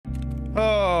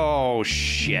Oh,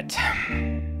 shit.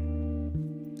 And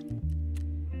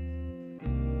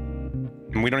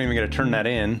we don't even get to turn that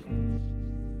in.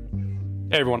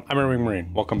 Hey everyone, I'm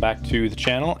Airwingmarine. Welcome back to the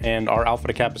channel and our Alpha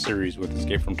to Kappa series with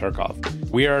Escape from Tarkov.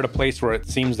 We are at a place where it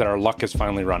seems that our luck has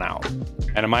finally run out.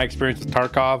 And in my experience with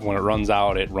Tarkov, when it runs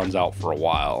out for a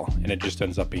while, and it just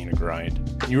ends up being a grind.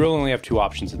 You really only have two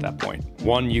options at that point.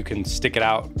 One, you can stick it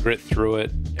out, grit through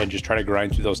it, and just try to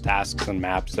grind through those tasks and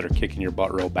maps that are kicking your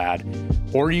butt real bad.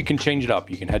 Or you can change it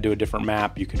up. You can head to a different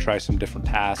map, you can try some different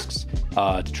tasks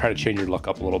to try to change your luck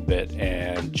up a little bit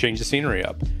and change the scenery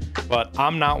up. But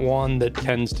I'm not one that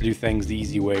tends to do things the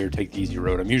easy way or take the easy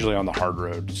road. I'm usually on the hard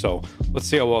road. So let's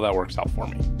see how well that works out for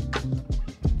me.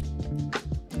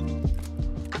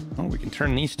 Oh, we can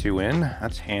turn these two in.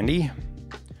 That's handy.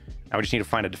 Now we just need to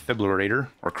find a defibrillator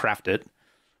or craft it.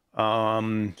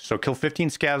 So kill 15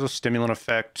 scavs with stimulant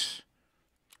effect.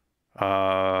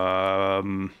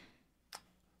 We'll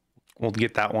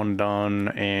get that one done.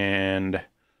 And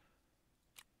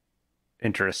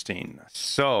interesting.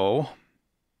 So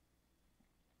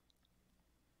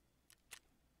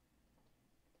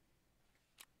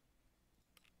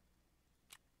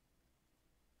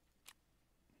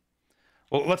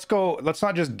well, let's go. Let's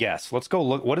not just guess. Let's go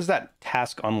look. What does that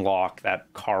task unlock?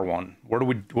 That car one. What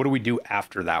do we do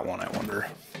after that one? I wonder.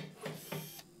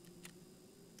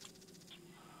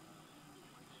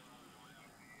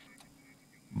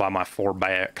 Buy my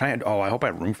 4x. Can I? Oh, I hope I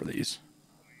have room for these.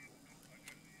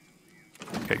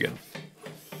 Okay, good.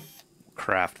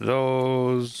 Craft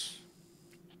those.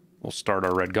 We'll start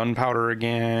our red gunpowder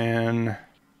again.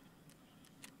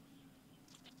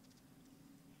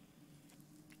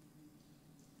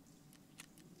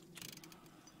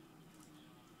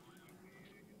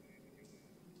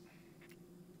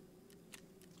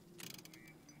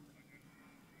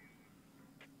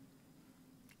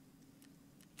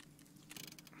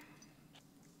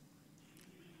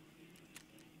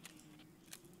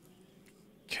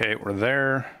 Okay, we're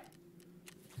there.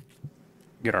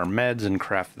 Get our meds and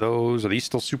craft those. Are these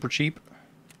still super cheap?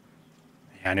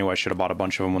 Yeah, I knew I should have bought a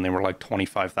bunch of them when they were like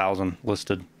 25,000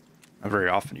 listed. Not very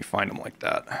often you find them like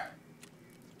that.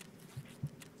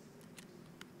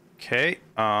 Okay,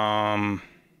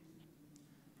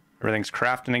 everything's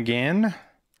crafting again.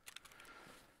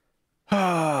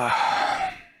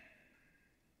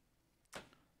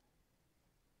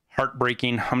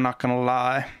 Heartbreaking, I'm not gonna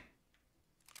lie.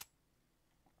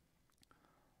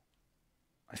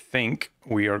 I think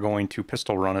we are going to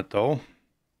pistol run it though.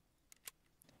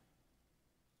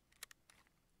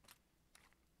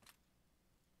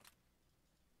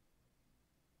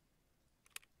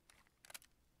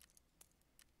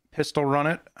 Pistol run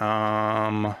it.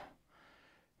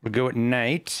 We'll go at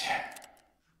night.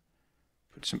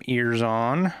 Put some ears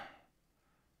on.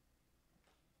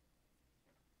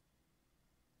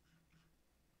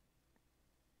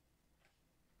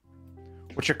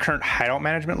 What's your current hideout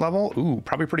management level? Ooh,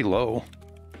 probably pretty low.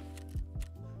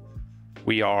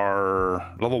 We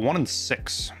are level 1 and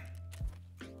 6.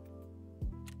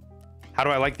 How do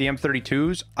I like the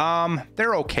M32s?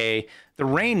 They're okay. The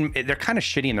rain, they're kind of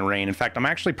shitty in the rain. In fact, I'm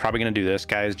actually probably gonna do this,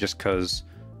 guys, just because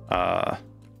of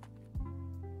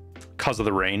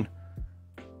the rain.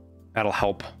 That'll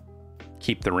help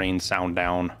keep the rain sound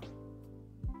down.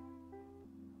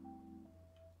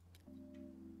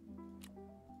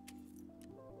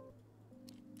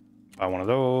 Buy one of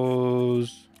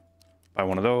those, buy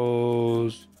one of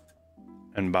those,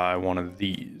 and buy one of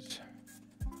these.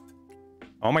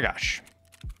 Oh my gosh.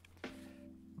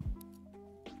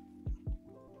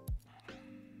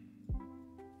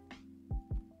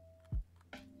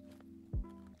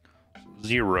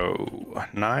 Zero,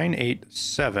 9, 8,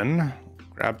 7.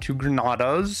 Grab 2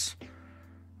 granadas.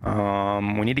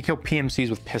 We need to kill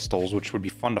PMCs with pistols, which would be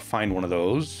fun to find one of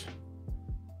those.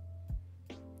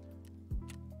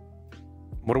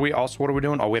 What are we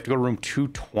doing? Oh, we have to go to room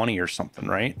 220 or something,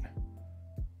 right?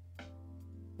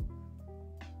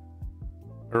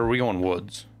 Or are we going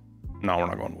woods? No, we're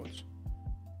not going woods.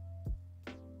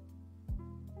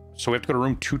 So we have to go to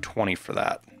room 220 for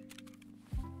that.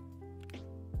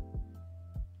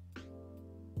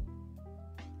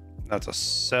 That's a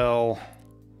cell.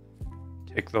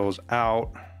 Take those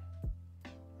out.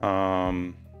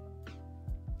 I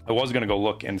was gonna go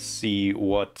look and see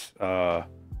what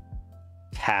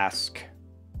task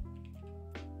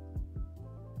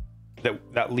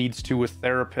that leads to with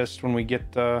therapist when we get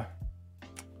so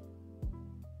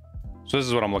this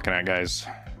is what I'm looking at, guys,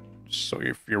 so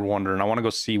if you're wondering. I want to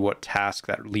go see what task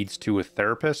that leads to with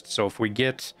therapist. So if we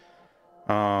get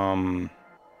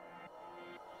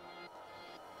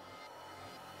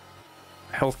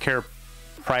healthcare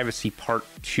Privacy Part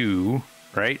 2,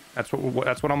 right? That's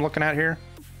what I'm looking at here,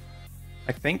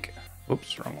 I think.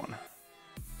 Oops, wrong one.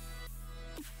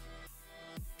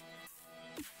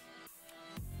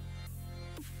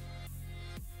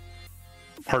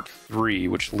 Part 3,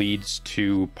 which leads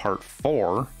to Part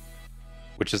 4,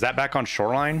 which is that back on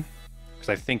Shoreline? Because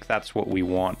I think that's what we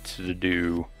want to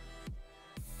do,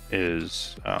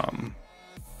 is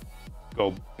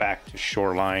go back to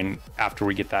Shoreline after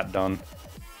we get that done.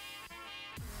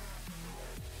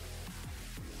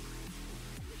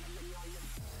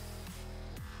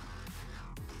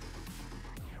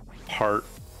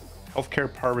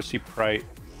 Healthcare Privacy Part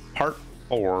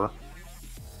 4.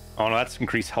 Oh no, that's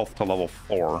increased health to level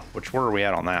 4. Where are we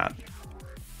at on that?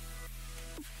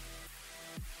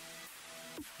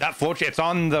 That flowchart, it's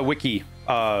on the wiki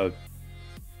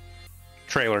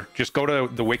trailer. Just go to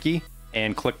the wiki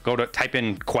and type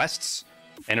in quests,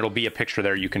 and it'll be a picture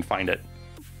there. You can find it.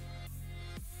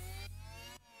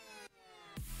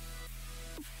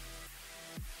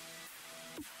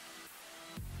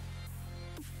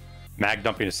 Mag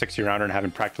dumping a 60 rounder and having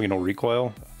practically no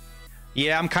recoil.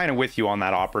 Yeah, I'm kind of with you on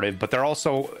that, Operative, but they're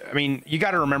also, I mean, you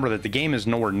got to remember that the game is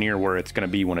nowhere near where it's going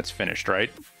to be when it's finished, right?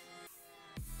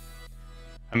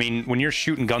 I mean, when you're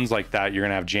shooting guns like that, you're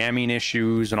going to have jamming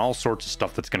issues and all sorts of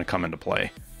stuff that's going to come into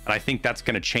play. And I think that's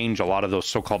going to change a lot of those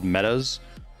so-called metas.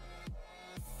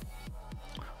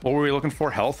 What were we looking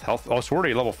for? Health? Oh, so we're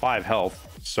already level 5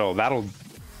 health. So that'll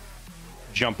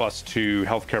jump us to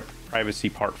Healthcare Privacy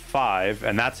Part 5,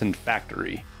 and that's in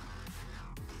Factory.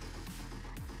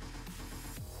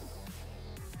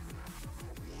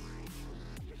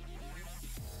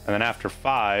 And then after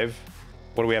 5,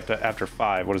 what do we have to, after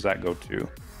 5, what does that go to?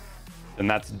 Then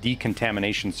that's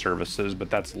decontamination services, but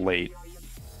that's late.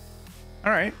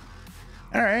 All right.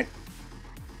 All right.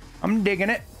 I'm digging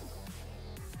it.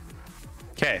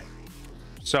 Okay.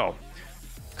 So,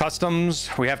 customs,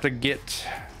 we have to get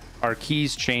our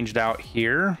keys changed out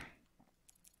here.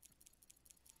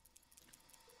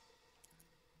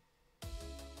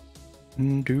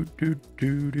 Do, do,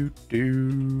 do, do,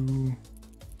 do.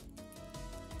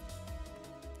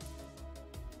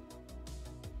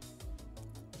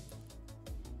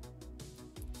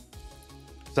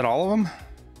 Is that all of them?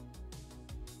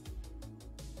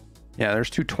 Yeah, there's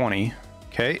 220.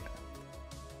 Okay.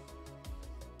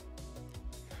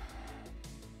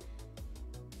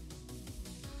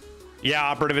 Yeah,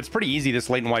 Operative, it's pretty easy, this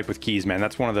latent wipe with keys, man.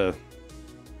 That's one of the...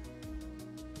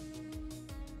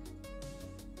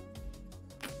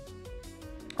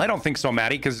 I don't think so,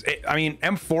 Maddie, because, I mean,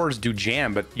 M4s do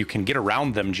jam, but you can get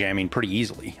around them jamming pretty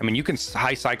easily. I mean, you can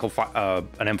high cycle an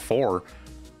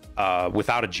M4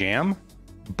 without a jam,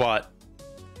 but...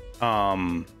 I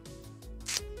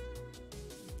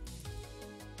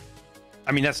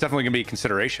mean, that's definitely going to be a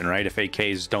consideration, right? If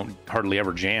AKs don't hardly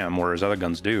ever jam, whereas other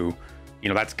guns do, you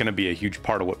know, that's going to be a huge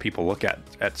part of what people look at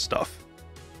stuff.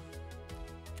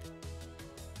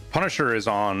 Punisher is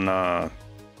on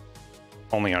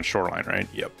only on Shoreline, right?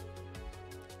 Yep.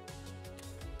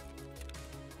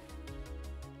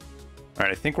 All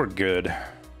right, I think we're good.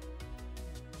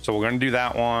 So we're going to do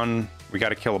that one. We got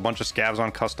to kill a bunch of scavs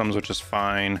on customs, which is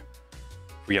fine.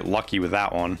 We get lucky with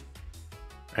that one.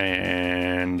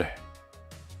 And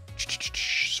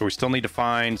so we still need to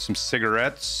find some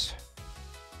cigarettes.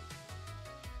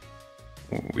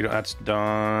 That's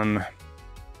done.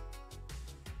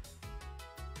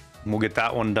 We'll get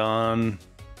that one done.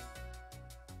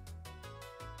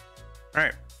 All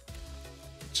right,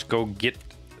 let's go get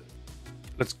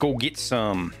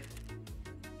some.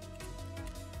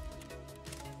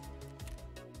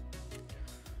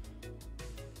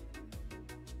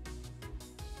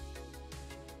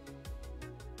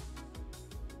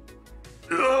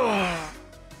 Ugh.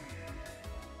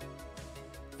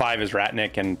 5 is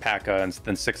Ratnik and Paka, and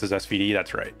then 6 is SVD.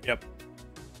 That's right. Yep.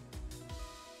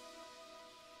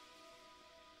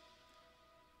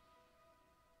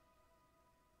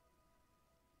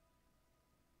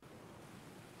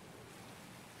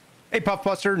 Hey,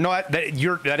 Puffbuster. No,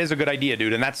 that is a good idea,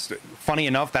 dude. And that's funny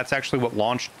enough. That's actually what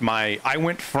launched my. I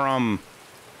went from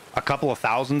a couple of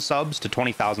thousand subs to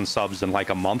 20,000 subs in like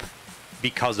a month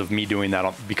because of me doing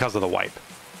that, because of the wipe.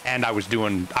 And I was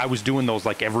doing those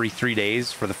like every 3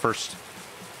 days for the first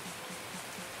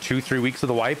 2-3 weeks of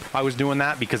the wipe. I was doing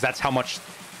that because that's how much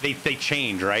they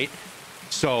change, right?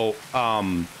 So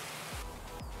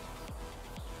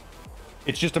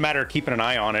it's just a matter of keeping an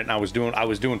eye on it. And I was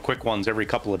doing quick ones every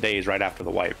couple of days right after the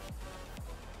wipe.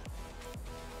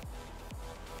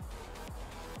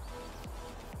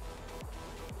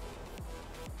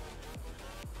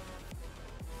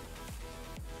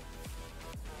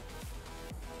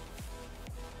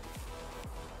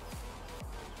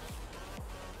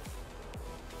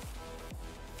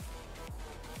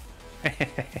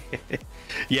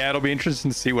 Yeah, it'll be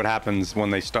interesting to see what happens when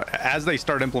they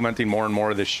start implementing more and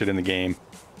more of this shit in the game.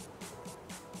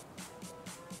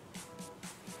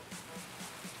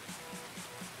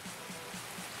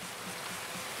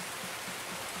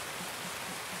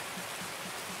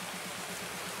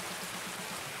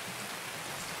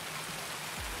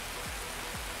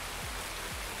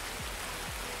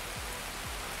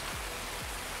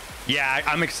 Yeah,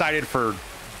 I'm excited for...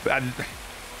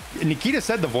 Nikita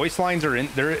said the voice lines are in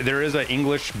there. There is an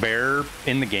English bear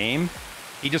in the game.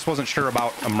 He just wasn't sure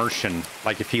about immersion,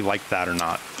 like if he liked that or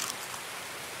not.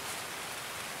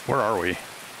 Where are we?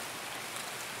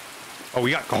 Oh,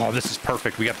 we got... Oh, this is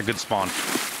perfect. We got the good spawn.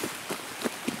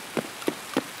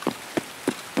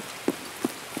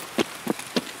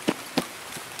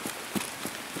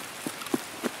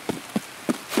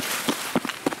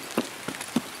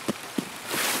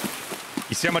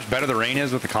 You see how much better the rain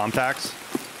is with the contacts?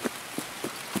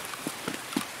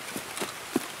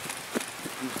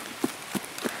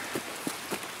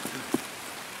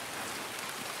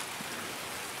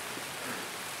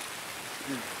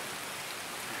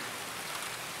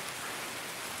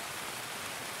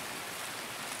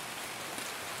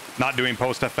 Not doing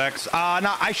post FX.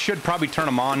 No, I should probably turn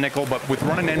them on, Nickel, but with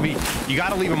running NV, you got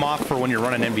to leave them off for when you're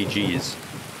running NVGs.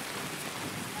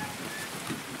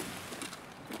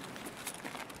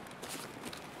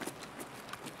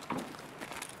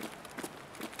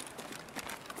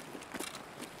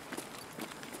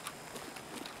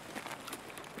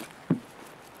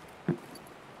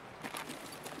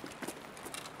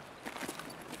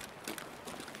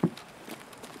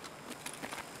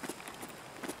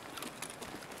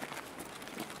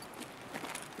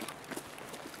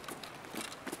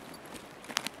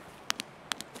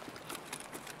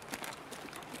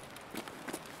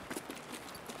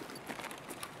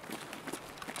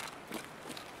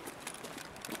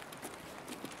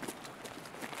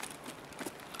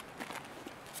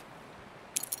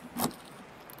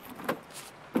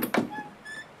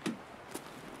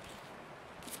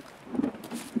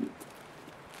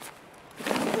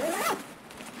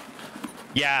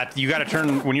 Yeah, you got to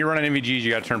turn, when you're running NVGs,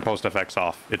 you got to turn post FX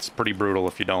off. It's pretty brutal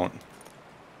if you don't.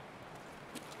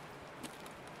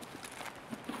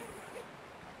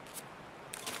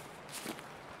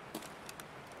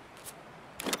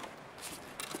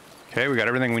 Okay, we got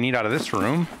everything we need out of this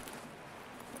room.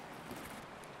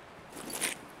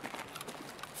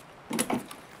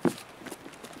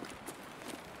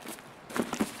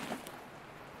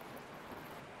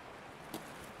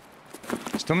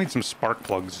 Still need some spark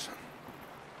plugs.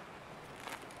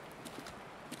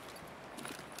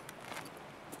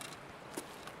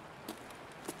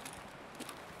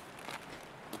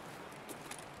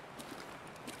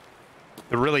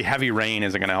 The really heavy rain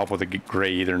isn't going to help with the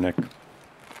gray either, Nick.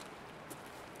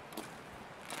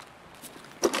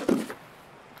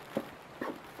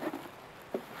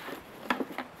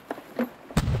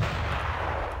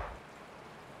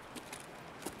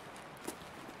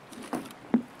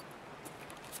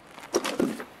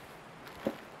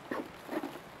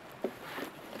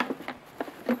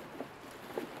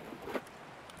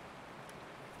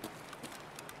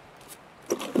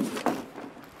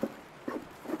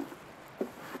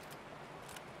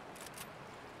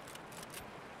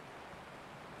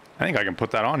 I think I can put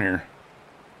that on here.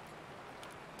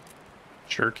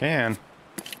 Sure can.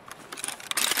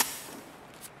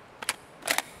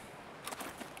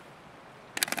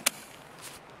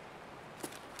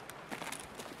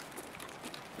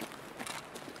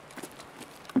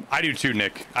 I do too,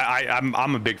 Nick.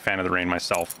 I'm a big fan of the rain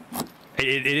myself.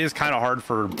 It is kind of hard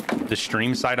for the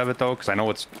stream side of it though, because I know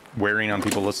it's wearing on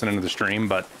people listening to the stream,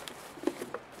 but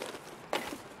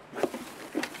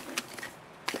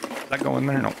does that go in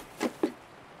there? No.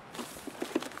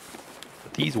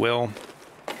 But these will.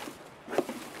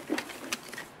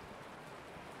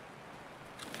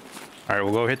 All right,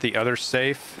 we'll go hit the other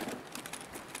safe.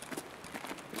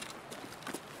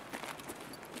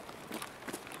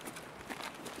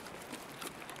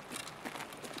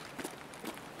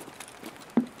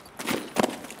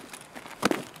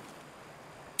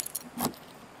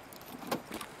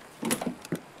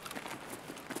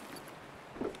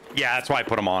 Yeah, that's why I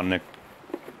put them on, Nick.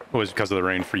 It was because of the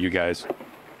rain for you guys.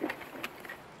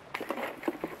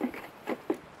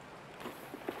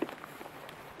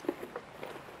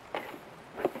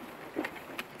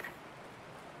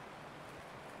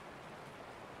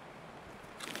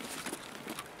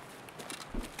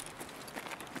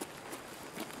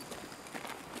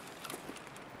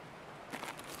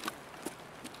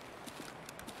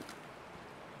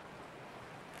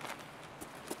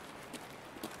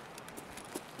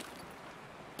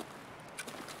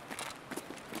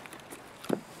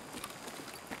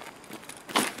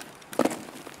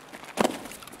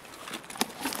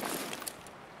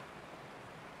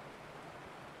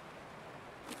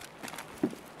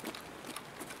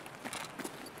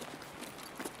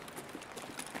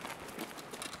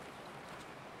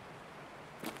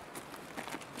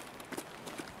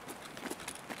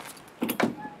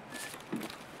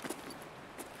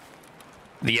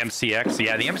 The MCX,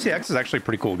 yeah, the MCX is actually a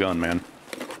pretty cool gun, man.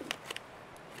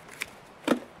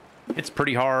 It's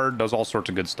pretty hard, does all sorts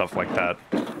of good stuff like that.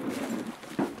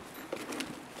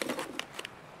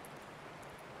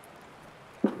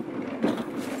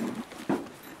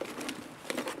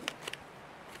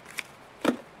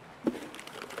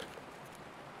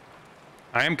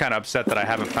 I am kind of upset that I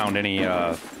haven't found any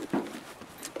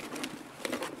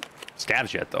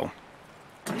scavs yet, though.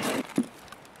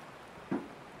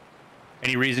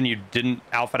 Any reason you didn't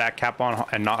alpha that cap on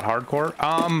and not hardcore?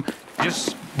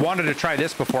 Just wanted to try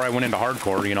this before I went into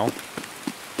hardcore, you know.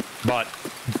 But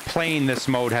playing this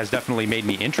mode has definitely made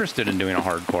me interested in doing a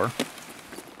hardcore.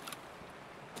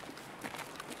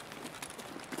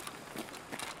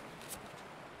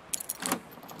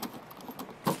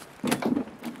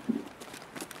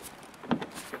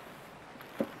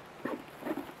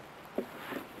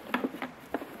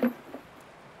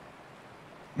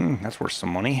 That's worth some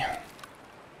money.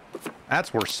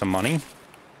 That's worth some money.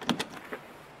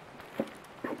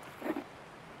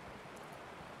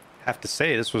 Have to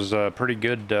say, this was a pretty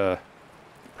good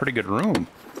room.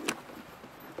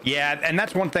 Yeah, and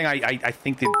that's one thing I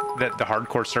think that the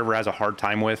hardcore server has a hard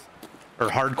time with, or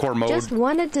hardcore mode. Just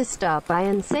wanted to stop by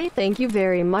and say thank you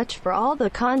very much for all the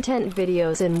content,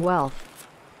 videos, and wealth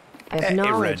of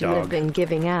knowledge you have been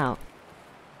giving out.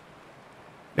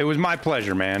 It was my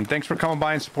pleasure, man. Thanks for coming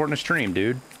by and supporting the stream,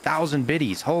 dude. 1,000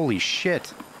 biddies. Holy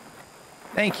shit.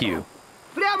 Thank you.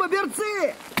 Прямо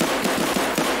берцы!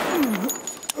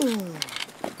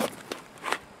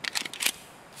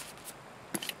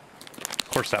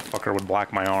 Of course that fucker would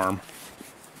black my arm.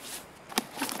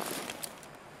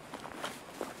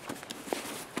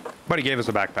 But he gave us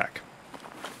a backpack.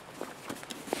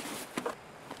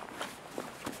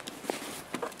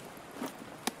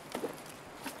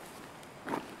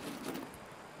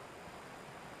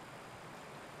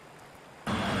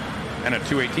 And a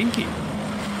 218 key.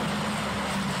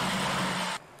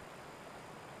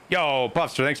 Yo,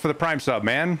 Puffster, thanks for the Prime sub,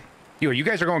 man. Yo, you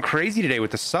guys are going crazy today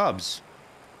with the subs.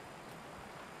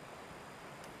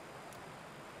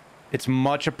 It's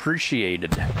much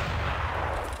appreciated.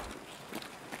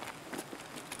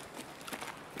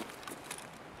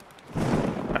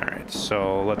 Alright,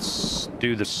 so let's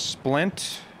do the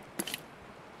splint.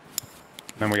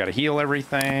 Then we gotta heal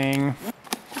everything.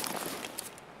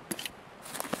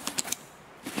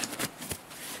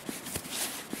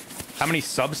 How many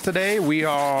subs today? We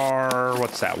are,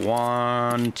 what's that?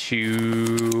 1,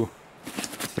 2,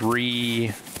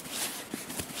 3,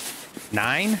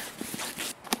 9?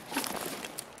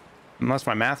 Unless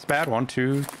my math's bad. 1,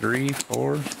 2, 3,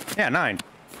 4. Yeah, 9.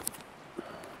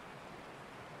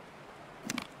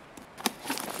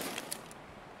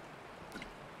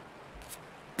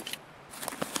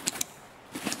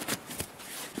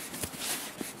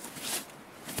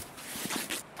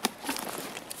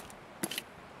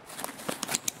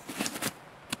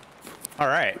 All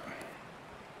right.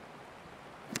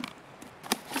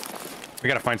 We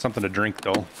gotta find something to drink,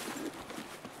 though.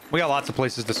 We got lots of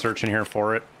places to search in here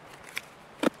for it.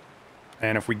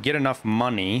 And if we get enough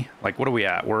money, like, what are we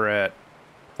at? We're at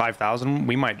 5,000.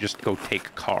 We might just go take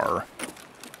a car.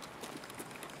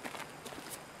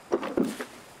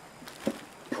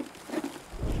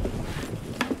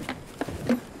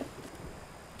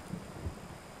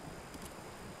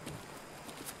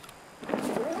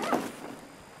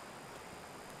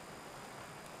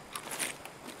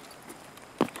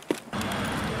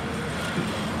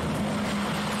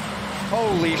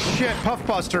 Holy shit,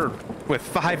 Puffbuster with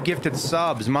 5 gifted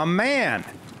subs, my man.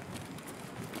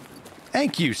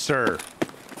 Thank you, sir.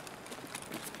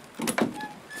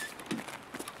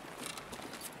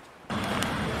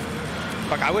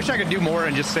 Fuck, I wish I could do more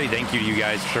and just say thank you to you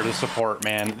guys for the support,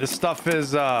 man. This stuff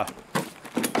is,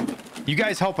 you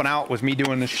guys helping out with me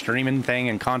doing this streaming thing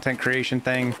and content creation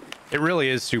thing. It really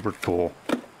is super cool.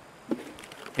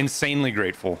 Insanely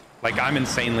grateful. Like, I'm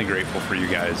insanely grateful for you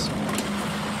guys.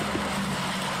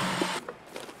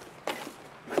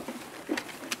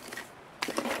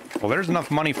 Well, there's enough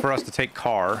money for us to take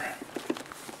car.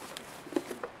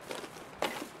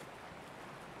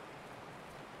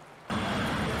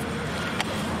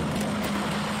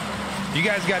 You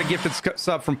guys got a gifted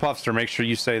sub from Puffster. Make sure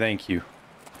you say thank you.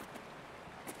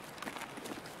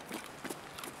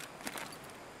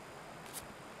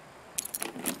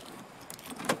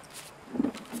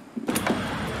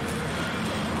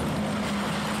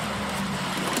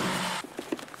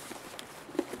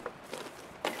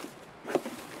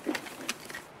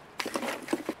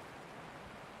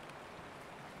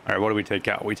 All right, what do we take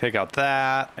out? We take out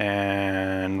that,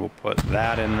 and we'll put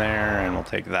that in there, and we'll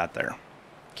take that there.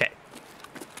 Okay.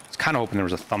 I was kind of hoping there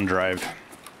was a thumb drive.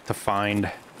 to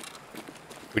find...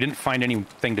 We didn't find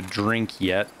anything to drink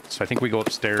yet, so I think we go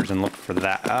upstairs and look for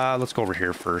that. Let's go over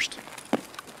here first.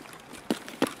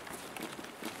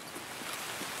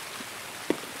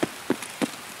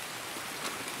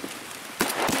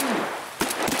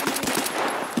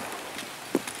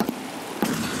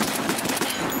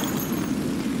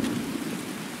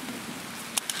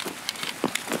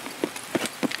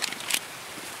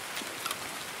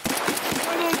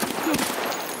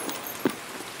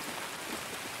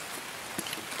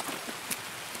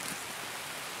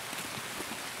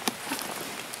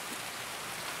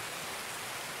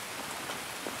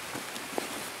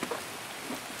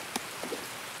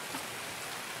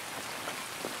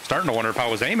 Starting to wonder if I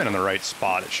was aiming in the right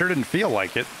spot. It sure didn't feel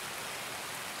like it.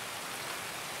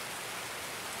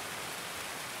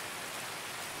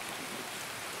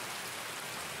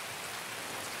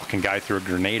 Fucking guy threw a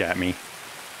grenade at me.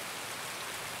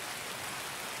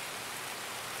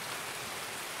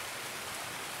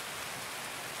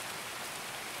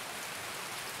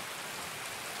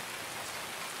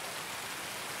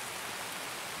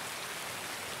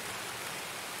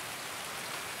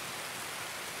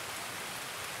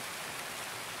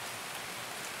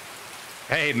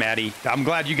 Hey, Maddie, I'm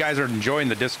glad you guys are enjoying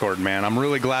the Discord, man. I'm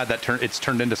really glad that it's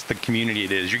turned into the community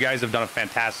it is. You guys have done a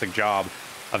fantastic job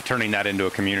of turning that into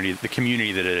a community, the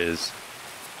community that it is.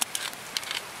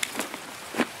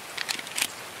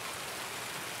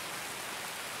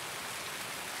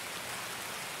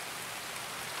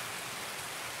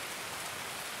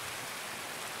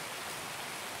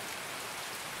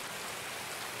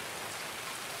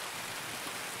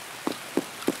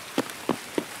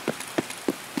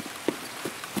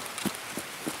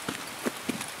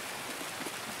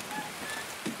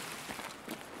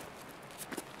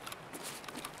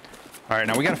 All right,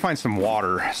 now we got to find some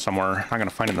water somewhere. I'm not going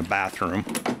to find it in the bathroom.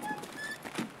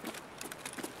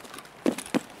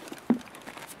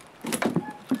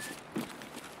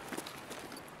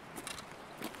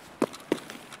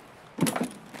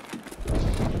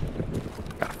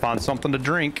 Got to find something to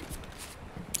drink.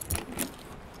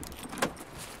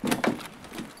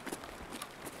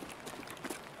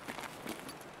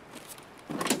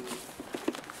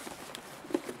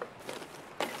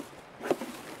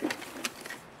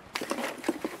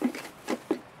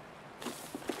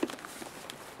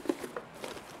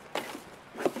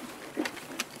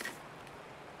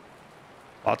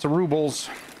 Lots of rubles.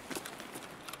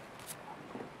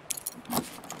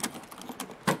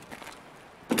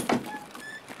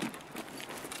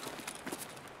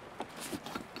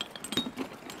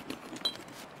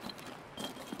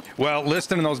 Well,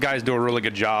 Liston and those guys do a really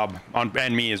good job,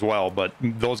 and me as well, but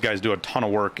those guys do a ton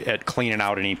of work at cleaning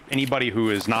out anybody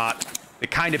who is not the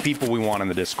kind of people we want in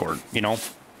the Discord, you know?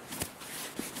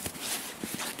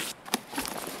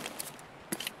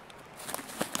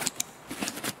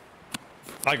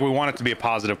 Like, we want it to be a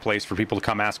positive place for people to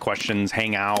come ask questions,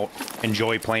 hang out,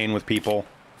 enjoy playing with people.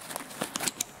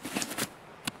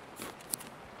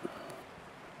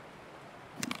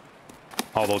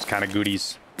 All those kind of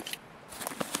goodies.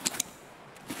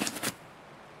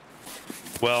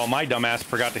 Well, my dumbass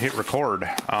forgot to hit record.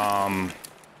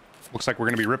 Looks like we're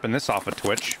going to be ripping this off of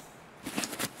Twitch.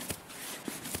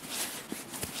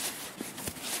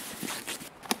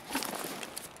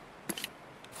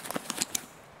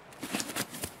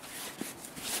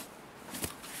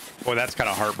 Boy, that's kind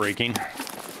of heartbreaking.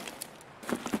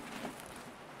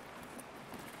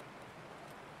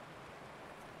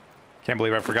 Can't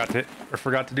believe I forgot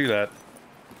to do that.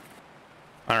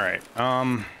 All right.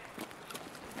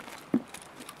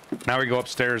 Now we go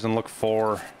upstairs and look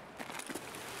for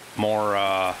more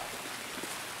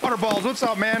water balls. What's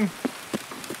up, man?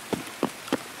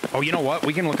 Oh, you know what?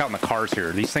 We can look out in the cars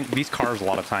here. These cars a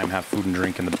lot of time have food and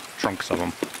drink in the trunks of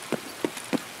them.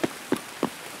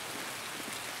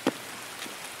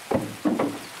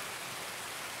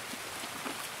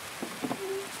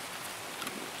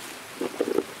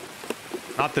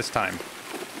 Not this time.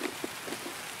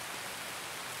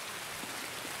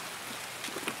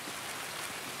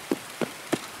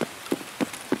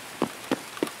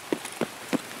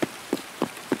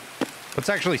 Let's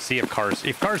actually see if cars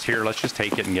here, let's just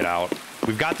take it and get out.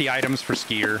 We've got the items for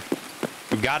skier.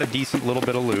 We've got a decent little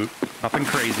bit of loot. Nothing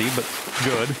crazy, but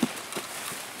good.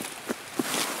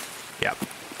 Yep.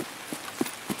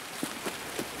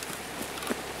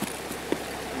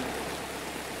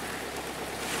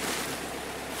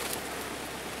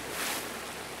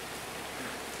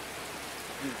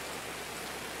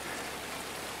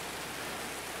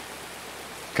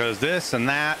 Because this and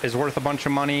that is worth a bunch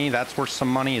of money. That's worth some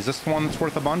money. Is this the one that's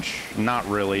worth a bunch? Not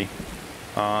really.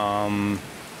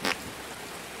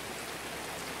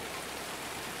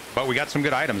 But we got some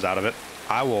good items out of it.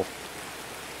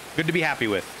 Good to be happy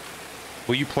with.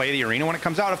 Will you play the arena when it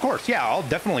comes out? Of course. Yeah, I'll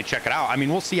definitely check it out. I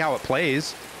mean, we'll see how it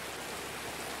plays.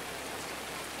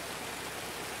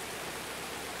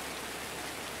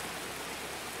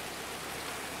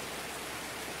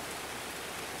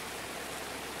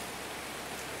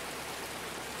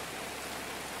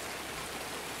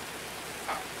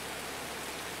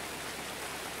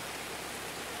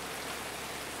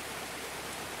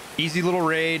 Easy little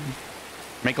raid.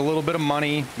 Make a little bit of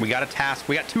money. We got a task.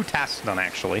 We got 2 tasks done,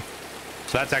 actually.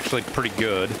 So that's actually pretty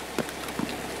good.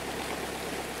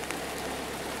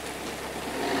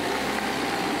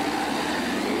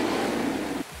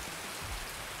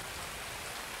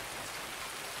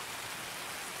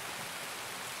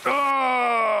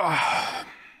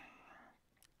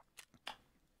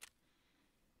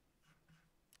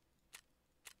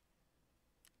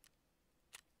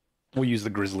 We'll use the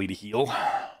grizzly to heal.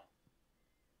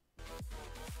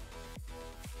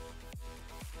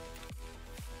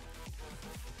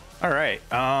 All right,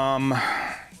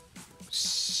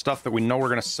 stuff that we know we're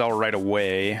gonna sell right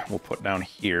away, we'll put down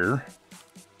here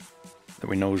that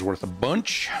we know is worth a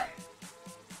bunch.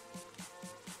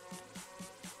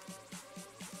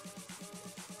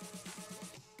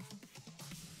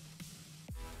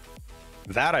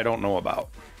 That I don't know about,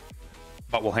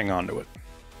 but we'll hang on to it.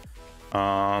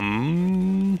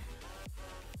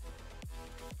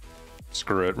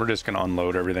 Screw it, we're just gonna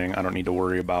unload everything. I don't need to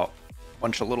worry about a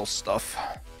bunch of little stuff.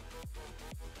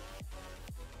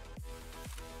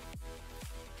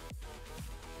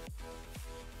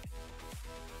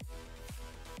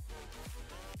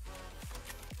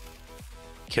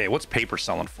 Okay, what's paper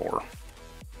selling for?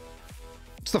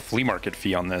 What's the flea market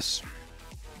fee on this?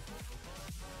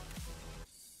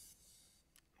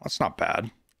 That's not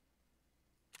bad.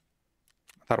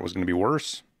 I thought it was going to be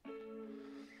worse.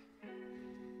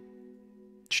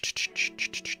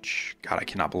 God, I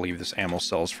cannot believe this ammo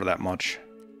sells for that much.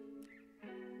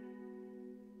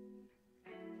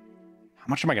 How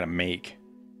much am I going to make?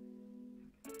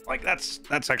 Like, that's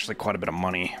actually quite a bit of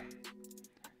money.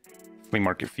 Flea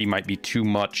market fee might be too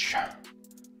much.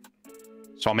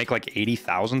 So I'll make like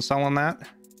 80,000 selling that.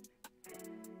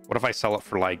 What if I sell it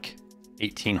for like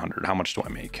 1,800? How much do I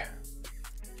make?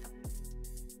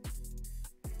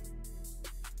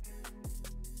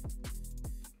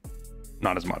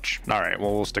 Not as much. All right,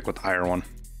 well, we'll stick with the higher one.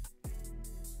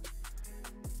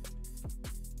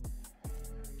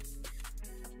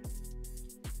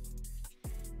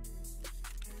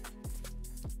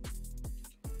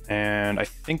 And I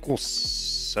think we'll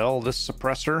sell this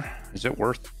suppressor. Is it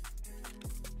worth?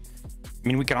 I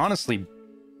mean, we can honestly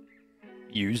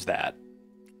use that.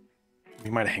 We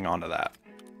might hang on to that.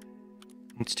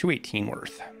 What's 218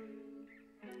 worth?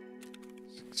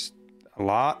 It's a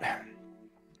lot.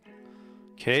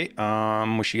 Okay,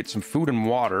 we should get some food and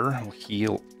water. We'll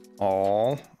heal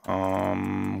all.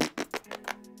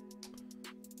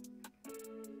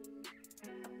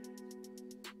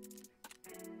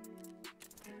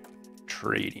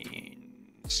 Trading.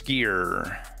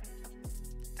 Skier.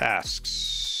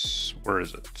 Tasks. Where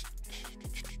is it?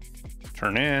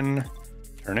 Turn in.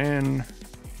 Turn in.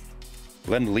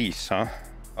 Lend lease, huh?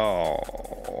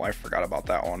 Oh, I forgot about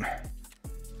that one.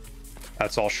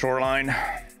 That's all shoreline.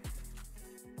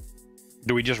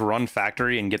 Do we just run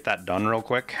factory and get that done real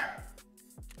quick?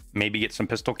 Maybe get some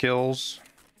pistol kills.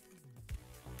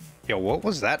 Yo, what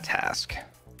was that task?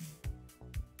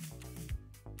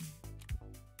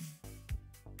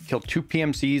 Kill 2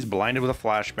 PMCs blinded with a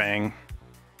flashbang.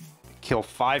 Kill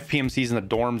 5 PMCs in the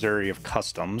dorms area of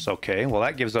customs. Okay, well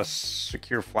that gives us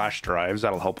secure flash drives.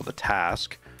 That'll help with the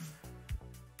task.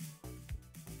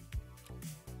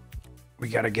 We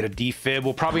gotta get a defib.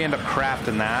 We'll probably end up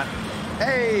crafting that.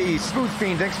 Hey, Smooth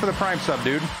Fiend, thanks for the prime sub,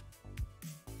 dude.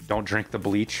 Don't drink the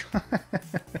bleach.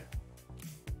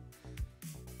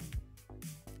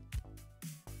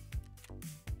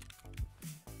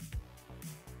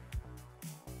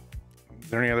 Is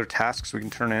there any other tasks we can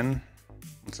turn in?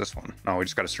 What's this one? Oh, we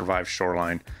just got to survive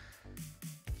shoreline.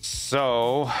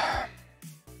 So,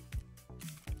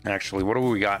 actually, what do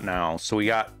we got now? So we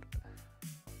got...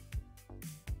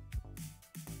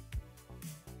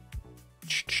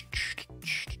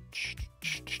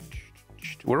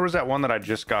 Where was that one that I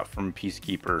just got from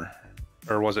Peacekeeper?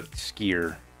 Or was it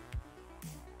Skier?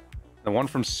 The one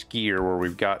from Skier where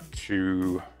we've got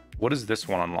to... What does this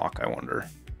one unlock, I wonder?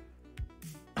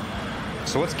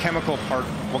 So what's chemical part...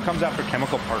 What comes after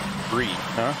chemical part 3,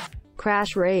 huh?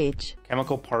 Crash Rage.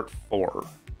 Chemical part 4.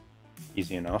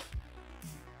 Easy enough.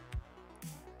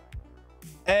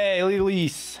 Hey,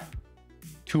 Elise.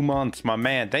 2 months, my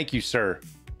man. Thank you, sir.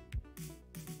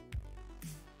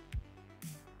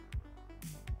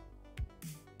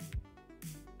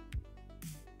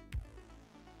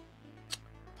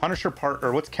 Punisher part,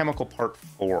 or what's chemical part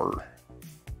 4?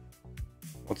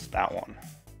 What's that one?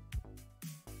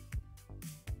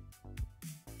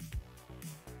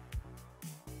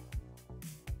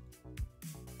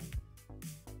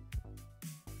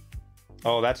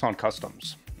 Oh, that's on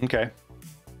customs. Okay.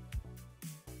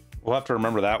 We'll have to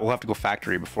remember that. We'll have to go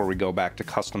factory before we go back to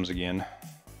customs again.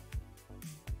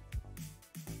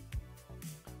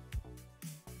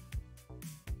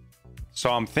 So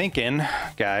I'm thinking,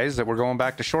 guys, that we're going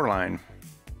back to shoreline.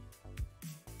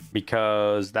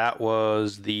 Because that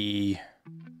was the...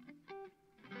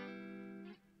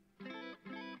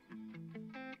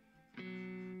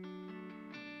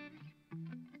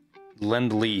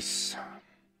 Lend-Lease.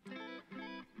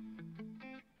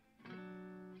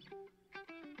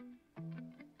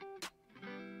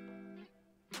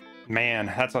 Man,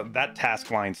 that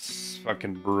task line's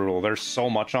fucking brutal. There's so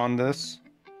much on this.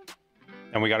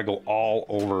 And we gotta go all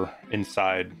over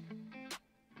inside.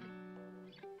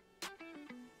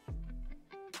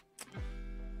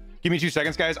 Give me 2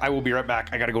 seconds, guys. I will be right back.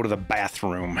 I gotta go to the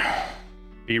bathroom.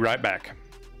 Be right back.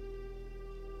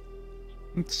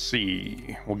 Let's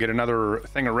see. We'll get another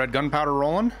thing of red gunpowder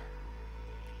rolling.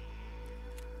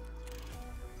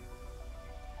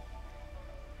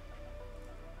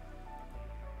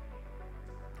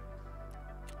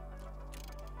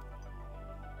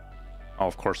 Oh,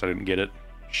 of course I didn't get it.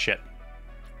 Shit.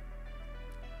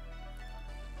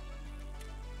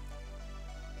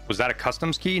 Was that a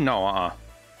customs key? No,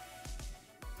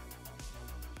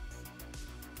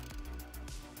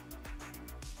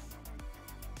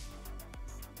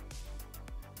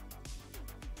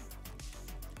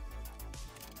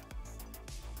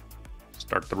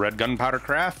 Start the red gunpowder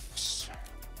crafts.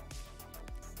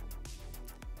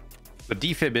 The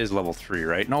defib is level 3,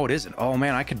 right? No, it isn't. Oh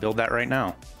man, I could build that right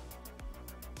now.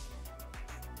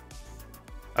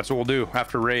 That's what we'll do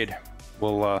after raid.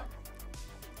 We'll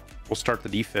start the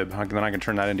defib, and then I can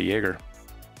turn that into Jaeger.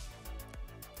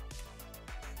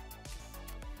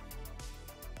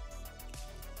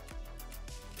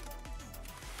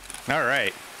 All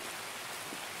right.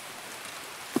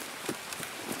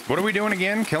 What are we doing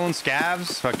again? Killing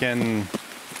scavs? Fucking...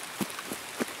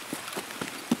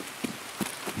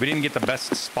 We didn't get the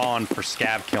best spawn for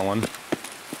scav killing.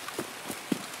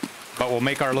 But we'll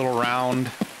make our little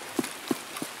round.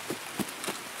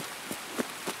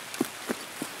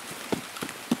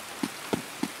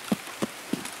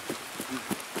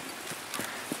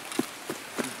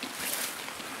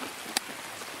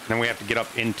 Then we have to get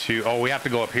up into... Oh, we have to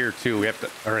go up here too. We have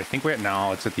to... Or I think we have...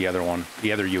 No, it's at the other one.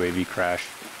 The other UAV crash.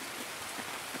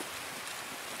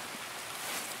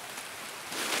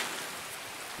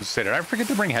 Say, did I forget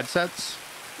to bring headsets?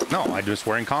 No, I'm just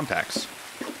wearing contacts.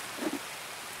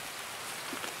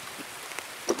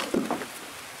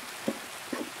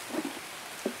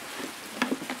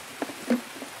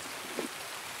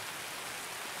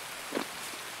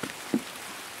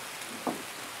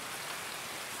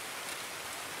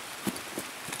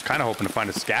 Kind of hoping to find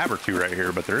a scav or two right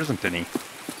here, but there isn't any.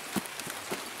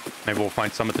 Maybe we'll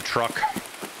find some at the truck.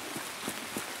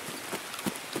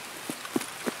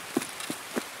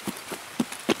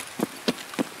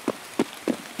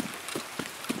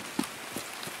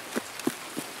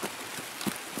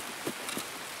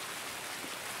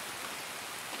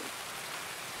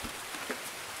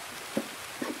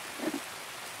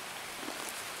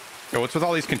 Yo, what's with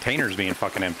all these containers being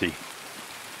fucking empty?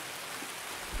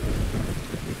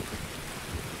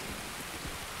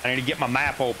 I need to get my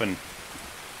map open.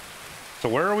 So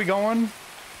where are we going?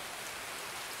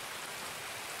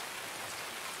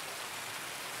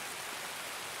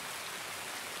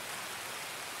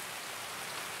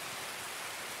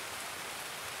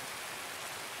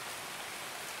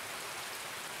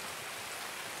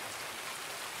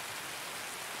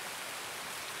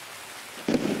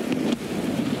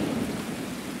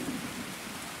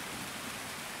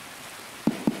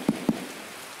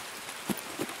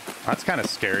 That's kind of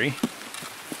scary.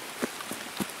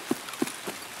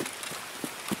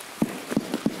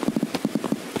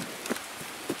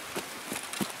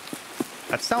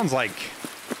 That sounds like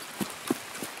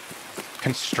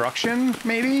construction,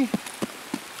 maybe?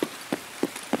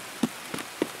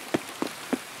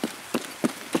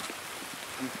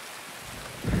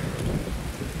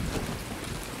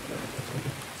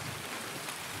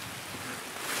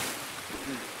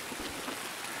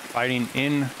 Fighting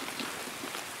in...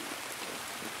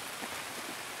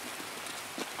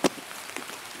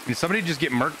 Did somebody just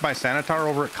get murked by Sanitar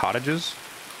over at cottages?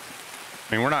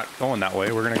 I mean, we're not going that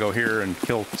way. We're going to go here and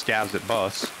kill scavs at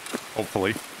bus,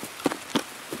 hopefully.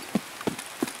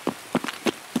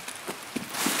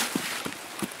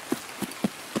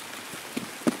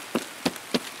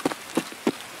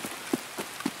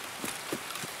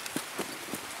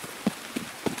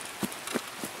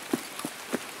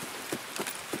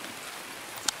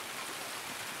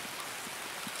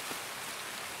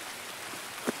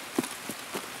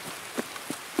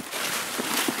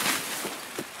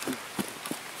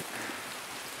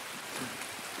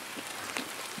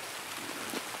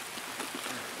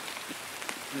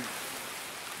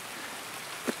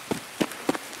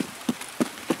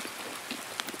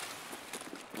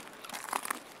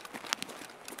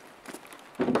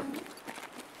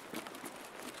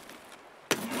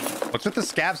 What's with the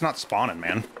scavs not spawning,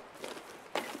 man?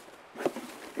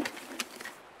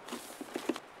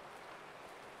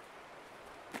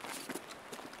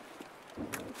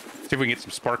 See if we can get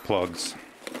some spark plugs.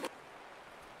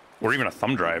 Or even a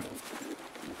thumb drive.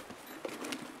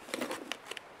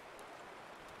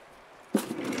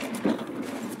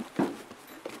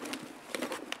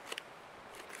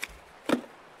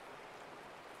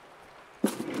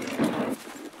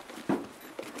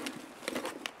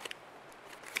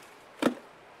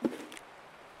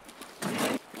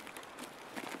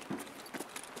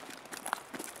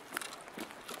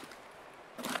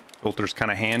 Filter's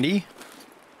kind of handy.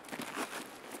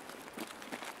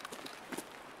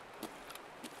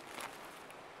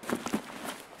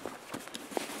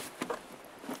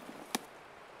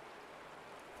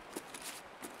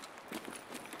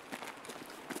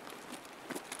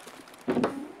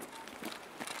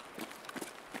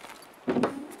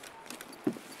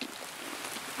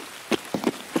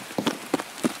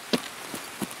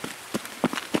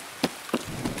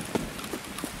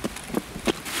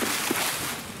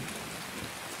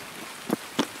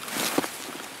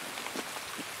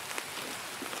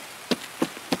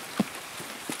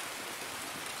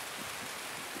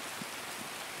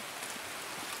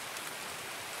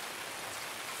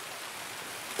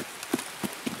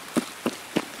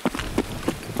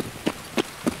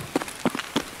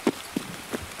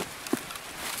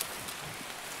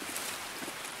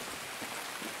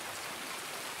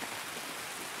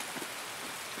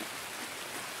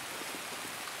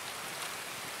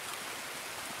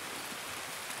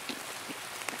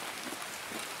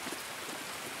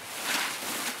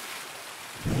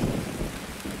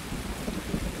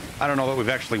 I don't know that we've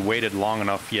actually waited long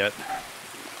enough yet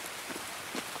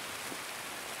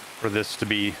for this to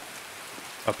be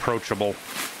approachable.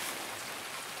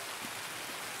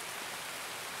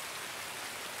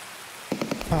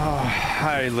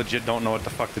 I legit don't know what the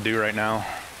fuck to do right now.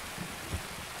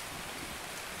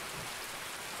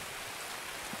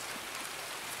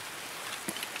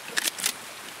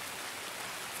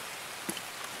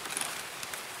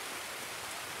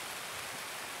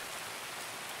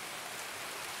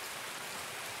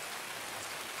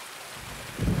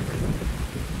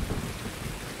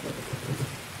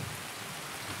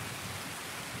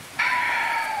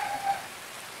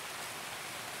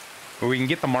 But we can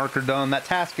get the marker done. That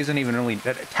task isn't even really,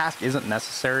 that task isn't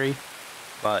necessary,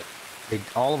 but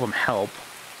all of them help.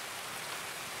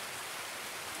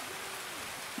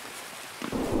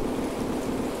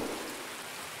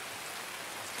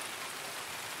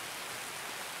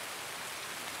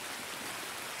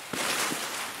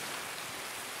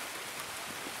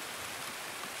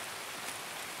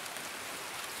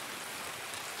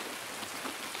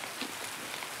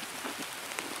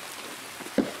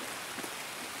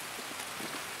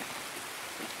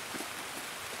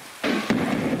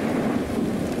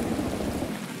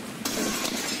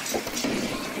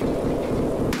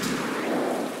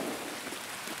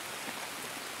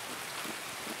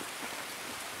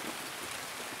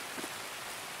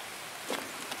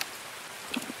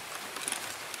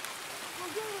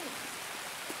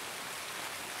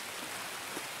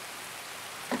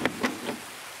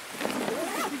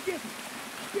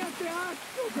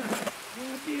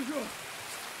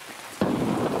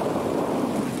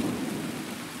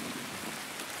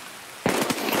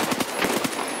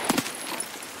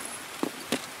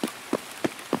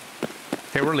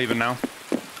 Okay, we're leaving now.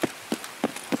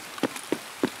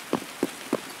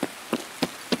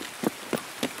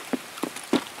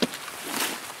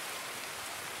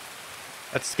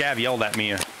 That scav yelled at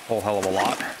me a whole hell of a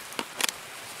lot.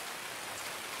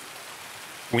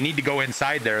 We need to go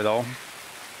inside there, though.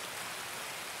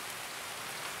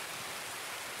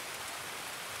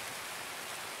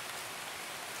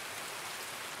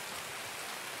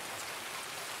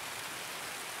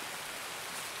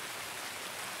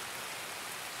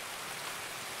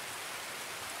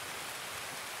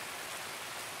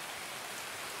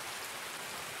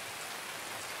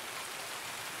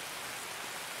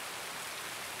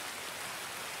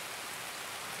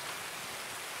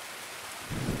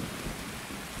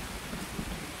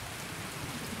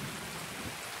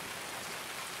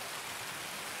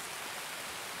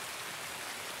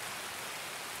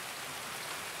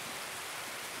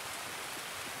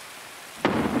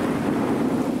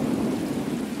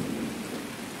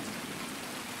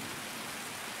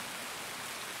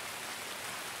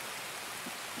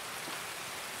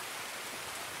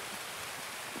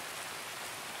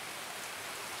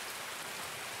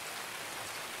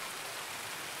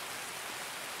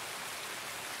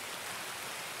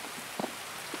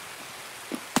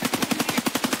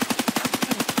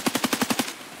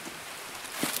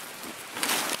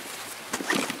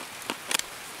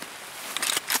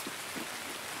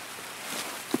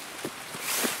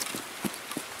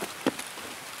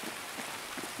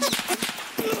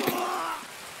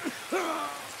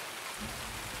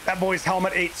 That boy's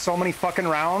helmet ate so many fucking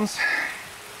rounds.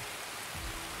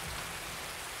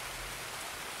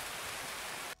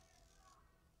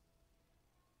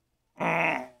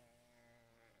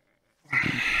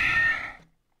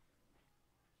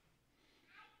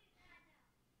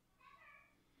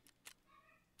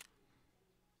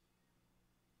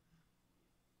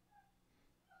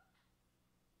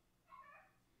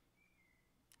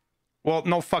 Well,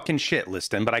 no fucking shit,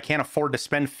 Liston, but I can't afford to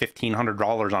spend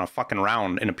 $1,500 on a fucking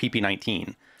round in a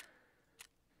PP-19.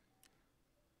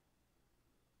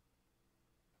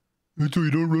 That's why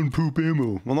you don't run poop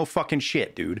ammo. Well, no fucking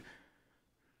shit, dude.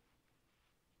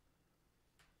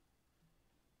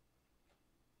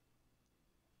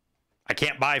 I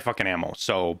can't buy fucking ammo,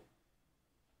 so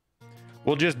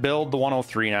we'll just build the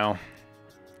 103 now.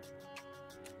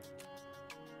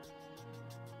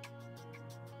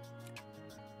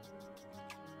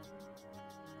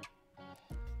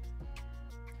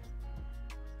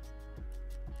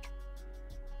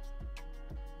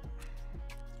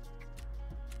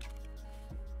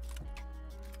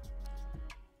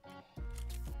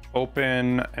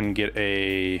 Open and get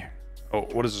a... Oh,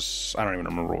 what is this? I don't even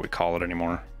remember what we call it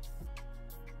anymore.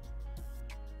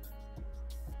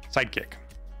 Sidekick.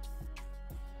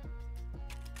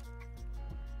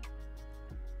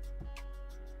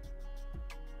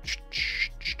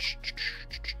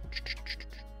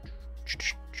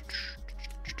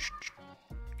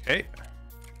 Okay.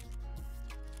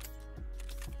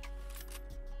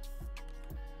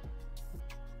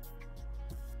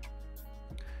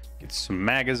 Get some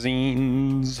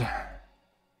magazines.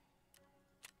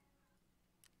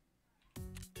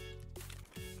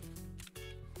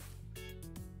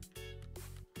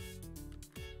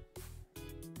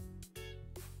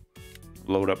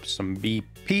 Load up some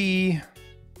BP.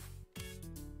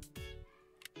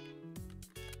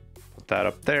 Put that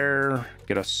up there.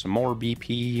 Get us some more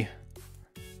BP.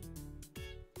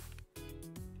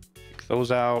 Take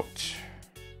those out.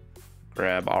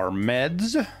 Grab our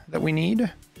meds that we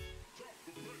need.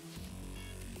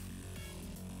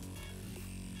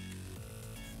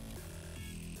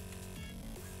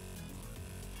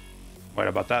 Wait,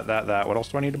 about that. What else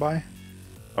do I need to buy?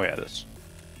 Oh yeah, this.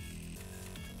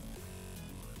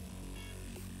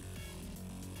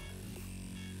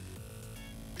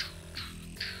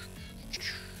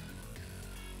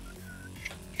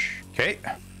 Okay.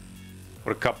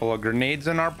 Put a couple of grenades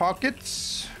in our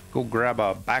pockets. Go grab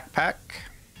a backpack.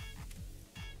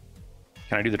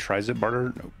 Can I do the tri-zip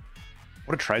barter? No.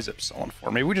 What a tri-zip selling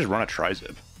for? Maybe we just run a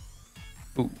tri-zip.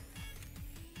 Ooh.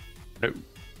 No.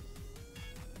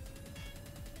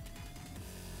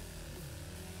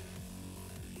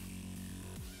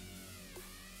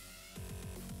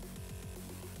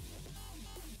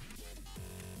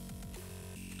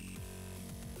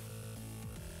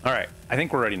 All right, I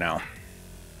think we're ready now.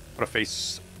 Put a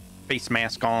face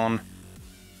mask on.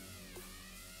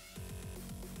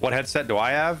 What headset do I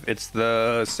have? It's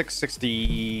the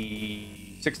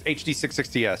 660 HD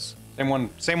 660S.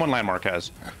 Same one Landmark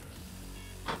has.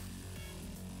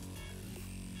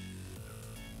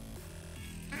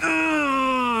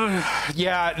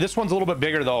 Yeah, this one's a little bit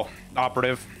bigger though,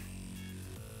 Operative.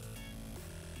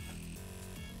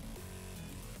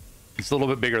 It's a little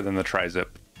bit bigger than the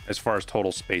tri-zip as far as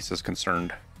total space is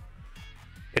concerned.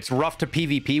 It's rough to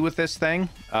PvP with this thing,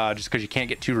 just because you can't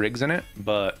get two rigs in it,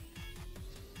 but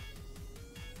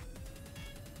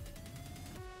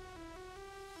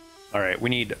all right, we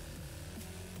need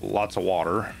lots of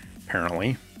water,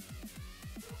 apparently,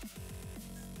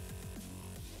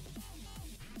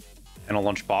 and a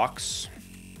lunchbox.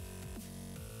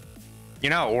 You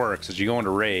know how it works is you go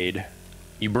into raid,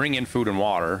 you bring in food and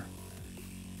water,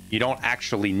 you don't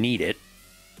actually need it,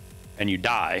 and you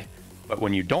die, but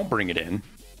when you don't bring it in,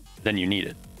 then you need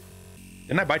it.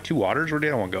 Didn't I buy 2 waters? Where did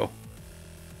the other one go?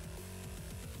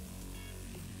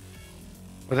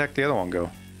 Where the heck did the other one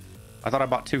go? I thought I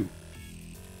bought 2.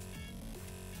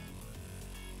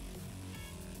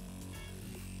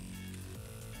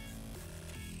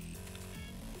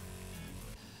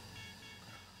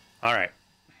 All right.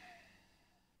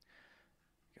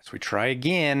 Guess we try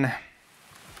again.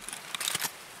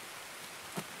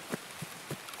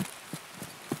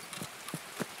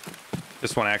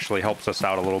 This one actually helps us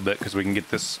out a little bit because we can get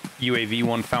this UAV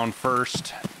one found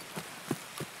first.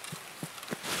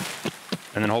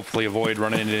 And then hopefully avoid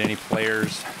running into any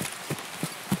players,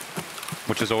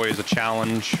 which is always a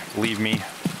challenge, believe me.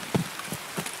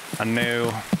 I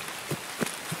know.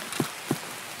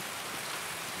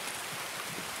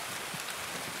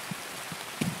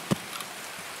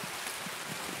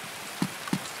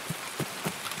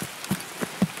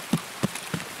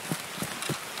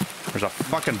 There's a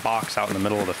fucking box out in the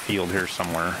middle of the field here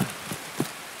somewhere.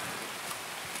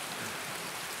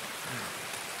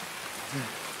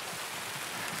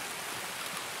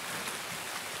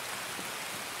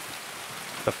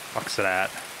 The fuck's it at?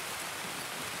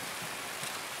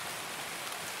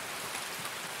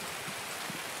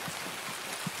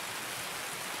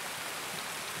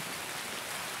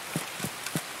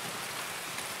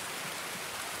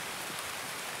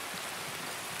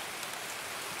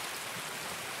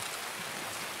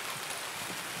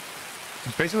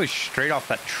 It's basically straight off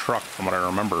that truck from what I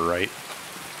remember, right?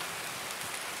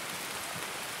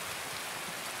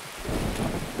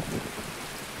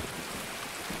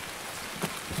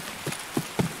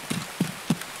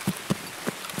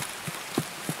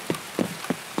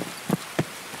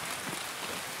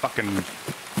 Fucking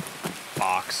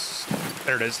box.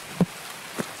 There it is.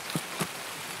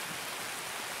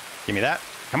 Give me that.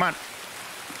 Come on.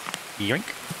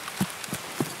 Yoink.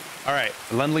 All right,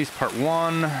 Lend-Lease Part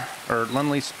 1, or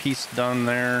Lend-Lease piece done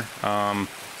there.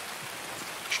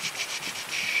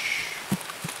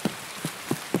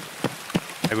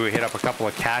 Maybe we hit up a couple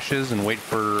of caches and wait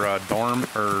for dorm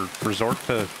or resort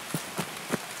to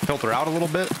filter out a little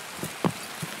bit.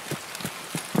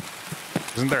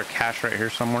 Isn't there a cache right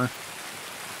here somewhere?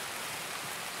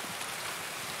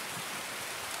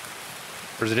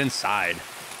 Or is it inside?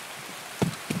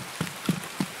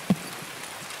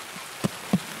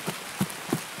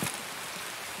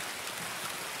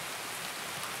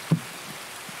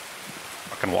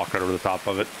 Fucking walk right over the top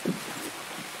of it.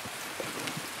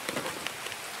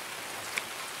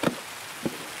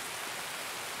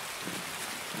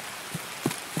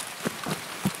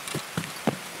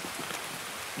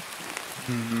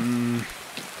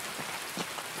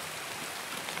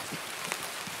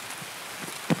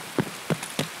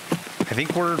 I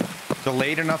think we're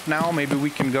delayed enough now. Maybe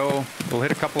we can go, we'll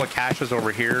hit a couple of caches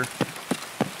over here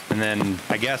and then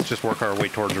I guess just work our way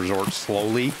towards resort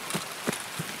slowly.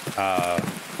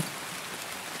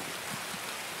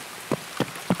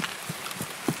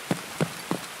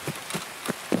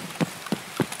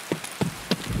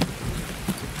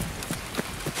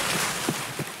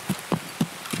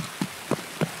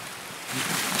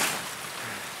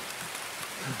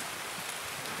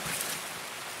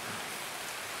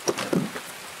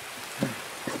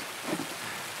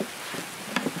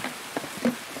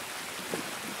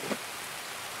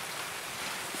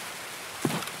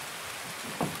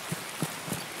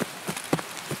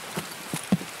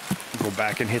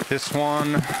 Back and hit this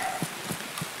one.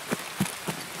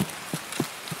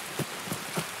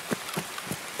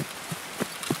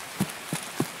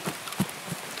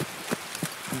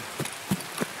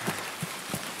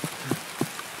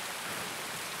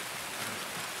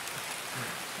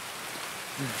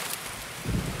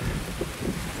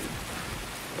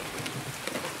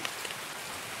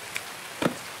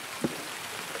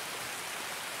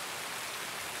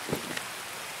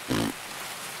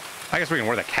 I guess we can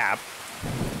wear the cap.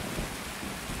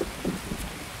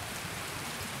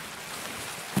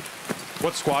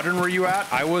 What squadron were you at?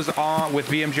 I was on with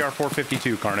VMGR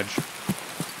 452, Carnage.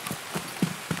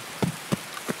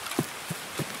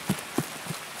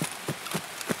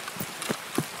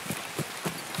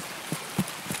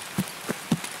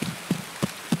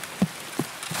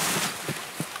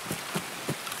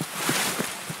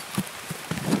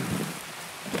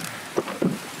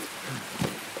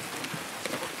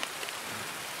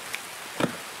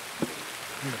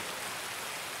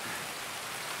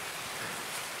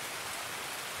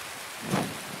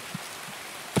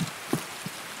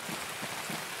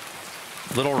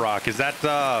 Little Rock, is that,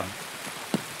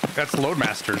 that's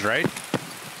Loadmasters, right?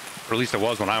 Or at least it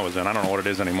was when I was in. I don't know what it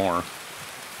is anymore.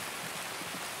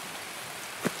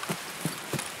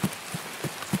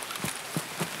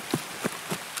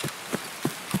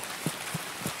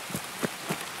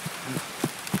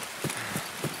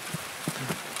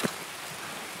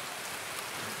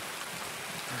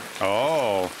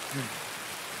 Oh.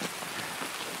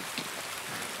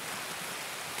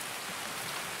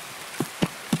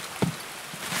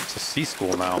 C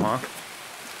school now, huh?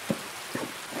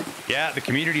 Yeah, the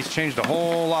community's changed a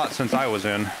whole lot since I was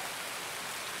in.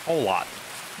 Whole lot.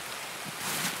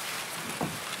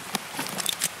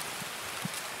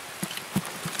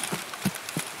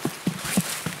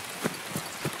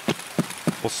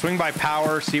 We'll swing by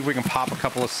power, see if we can pop a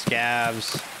couple of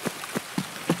scavs.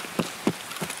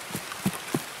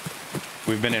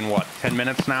 We've been in, what, 10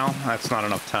 minutes now? That's not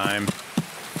enough time.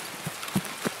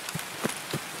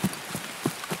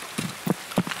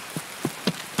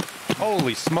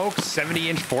 Holy smokes,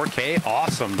 70-inch 4K.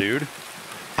 Awesome, dude.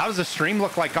 How does the stream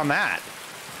look like on that?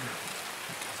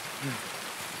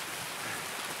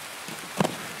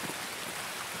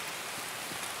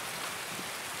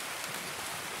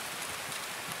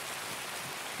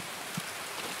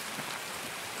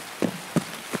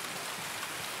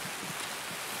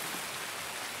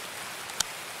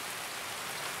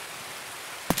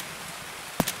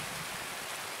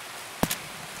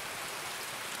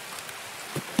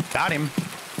 Got him.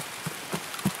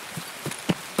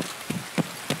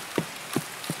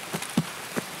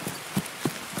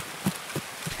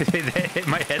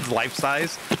 My head's life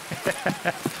size.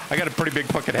 I got a pretty big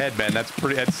fucking head, man. It's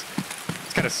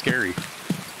kind of scary.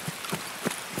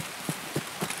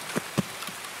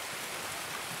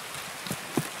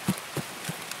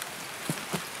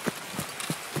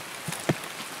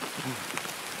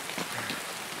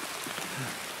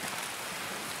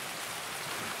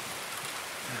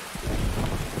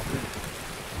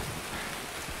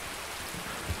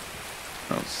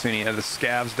 I don't see any of the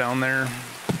scavs down there.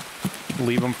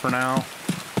 Leave them for now.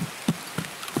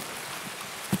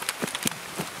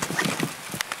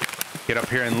 Get up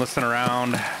here and listen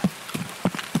around.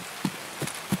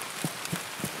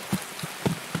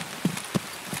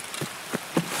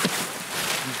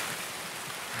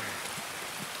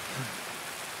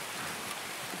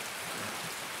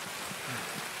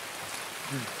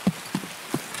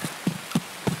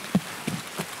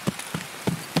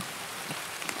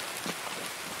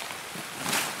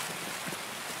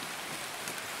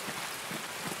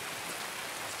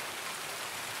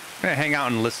 I'm gonna hang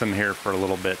out and listen here for a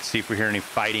little bit, see if we hear any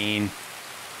fighting.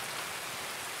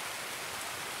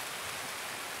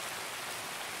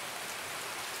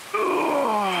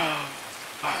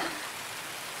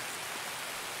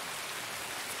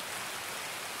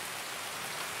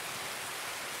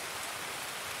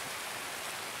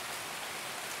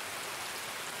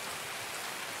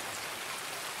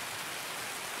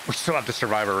 We still have to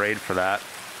survive a raid for that.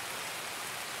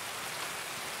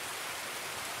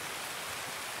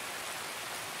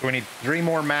 We need 3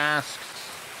 more masks,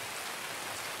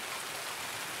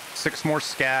 6 more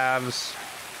scavs,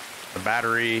 the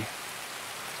battery.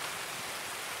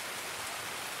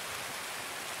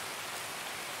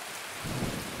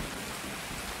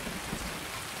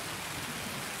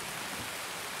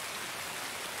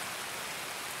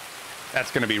 That's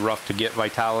going to be rough to get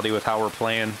vitality with how we're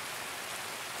playing.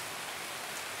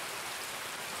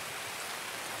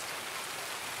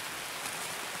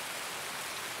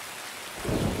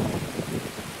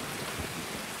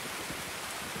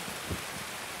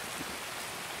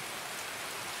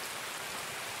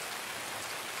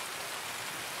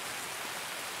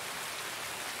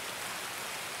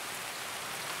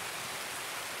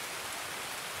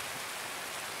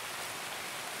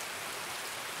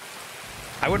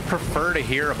 I would prefer to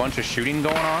hear a bunch of shooting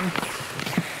going on.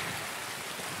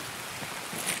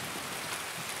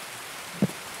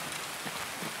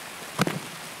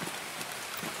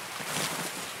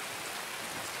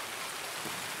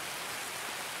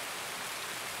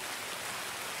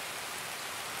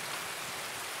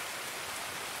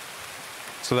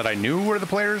 So that I knew where the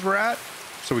players were at,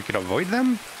 so we could avoid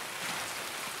them.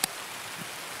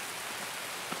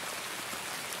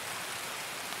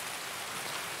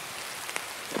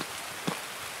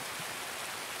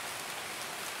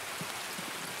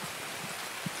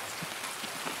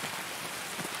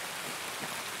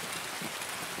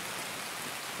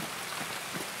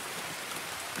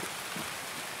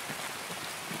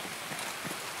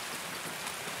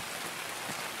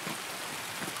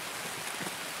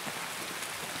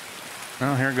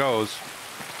 Well, here goes.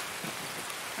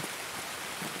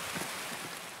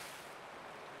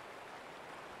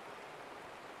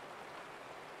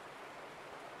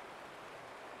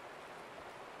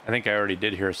 I think I already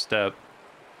did hear a step.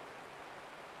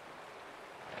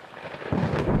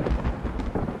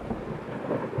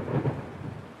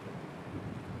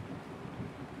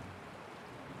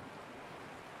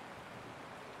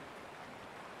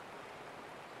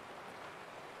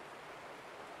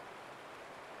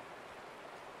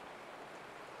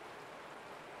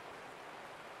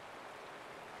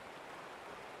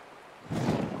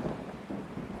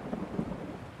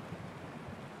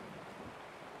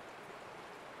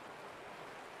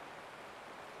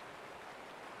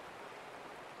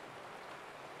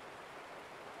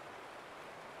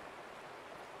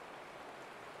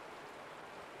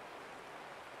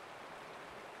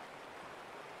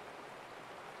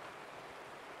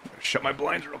 Shut my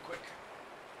blinds real quick.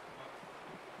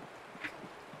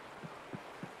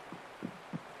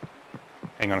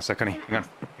 Hang on a second, honey. Hang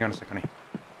on a second, honey.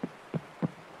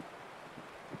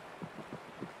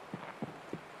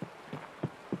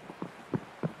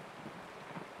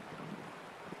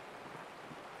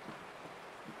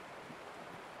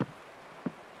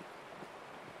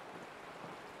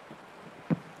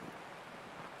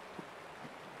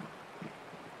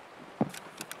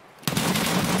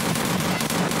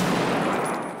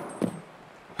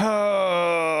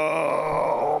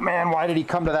 Why did he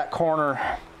come to that corner?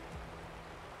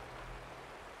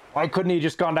 Why couldn't he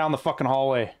just gone down the fucking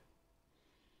hallway?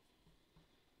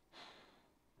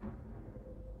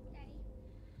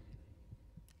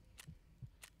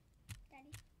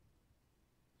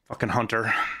 Fucking hunter. I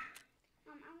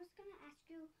was gonna ask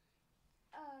you,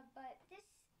 but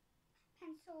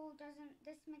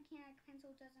this mechanic pencil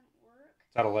doesn't work.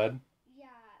 Is that a lead? Yeah,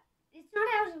 it's not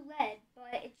out of lead,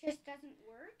 but it just doesn't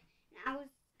work. And I was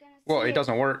gonna say. Well, it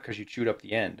doesn't work because you chewed up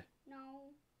the end.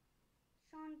 No,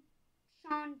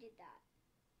 Sean did that.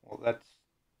 Well, that's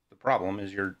the problem.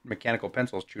 Is your mechanical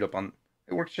pencil's chewed up on.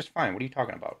 It works just fine. What are you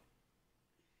talking about?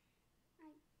 I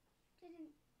didn't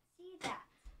see that.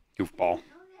 Goofball. I didn't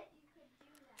know that you could do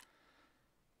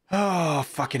that. Oh,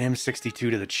 fucking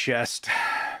M62 to the chest.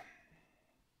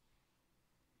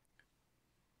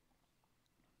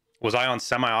 Was I on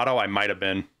semi-auto? I might have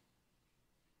been.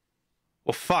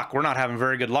 Well, fuck. We're not having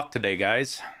very good luck today,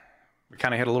 guys. We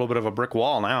kind of hit a little bit of a brick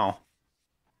wall now.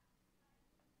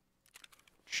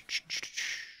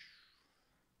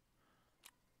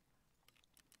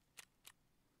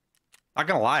 Not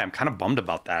gonna lie, I'm kind of bummed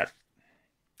about that.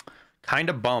 Kind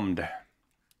of bummed.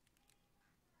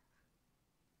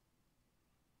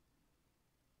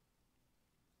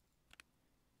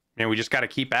 Man, we just got to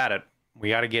keep at it. We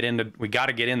got to get in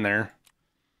there.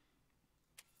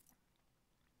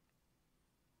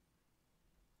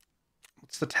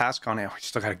 What's the task on it? We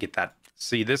still got to get that.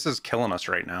 See, this is killing us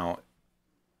right now.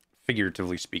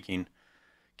 Figuratively speaking.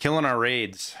 Killing our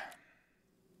raids.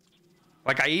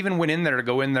 Like, I even went in there to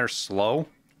go in there slow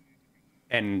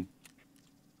and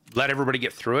let everybody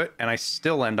get through it, and I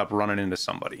still end up running into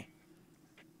somebody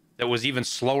that was even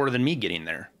slower than me getting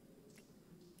there.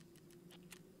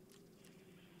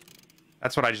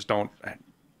 That's what I just don't...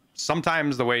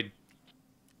 Sometimes the way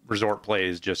Resort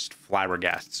plays just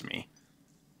flabbergasts me.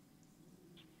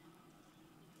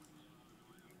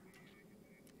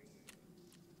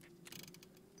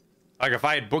 Like, if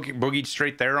I had boogied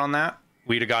straight there on that,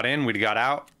 we'd have got in, we'd have got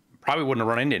out. Probably wouldn't have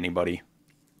run into anybody.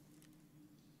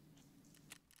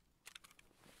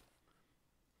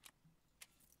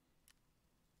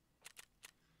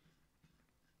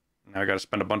 Now I got to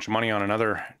spend a bunch of money on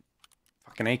another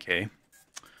fucking AK.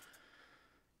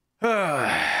 Oh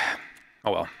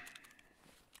well.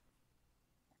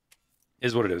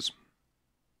 Is what it is.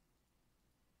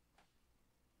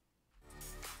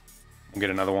 We'll get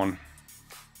another one.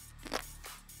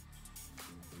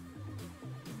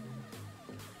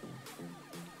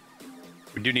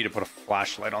 We do need to put a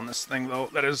flashlight on this thing, though.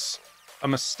 That is a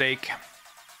mistake.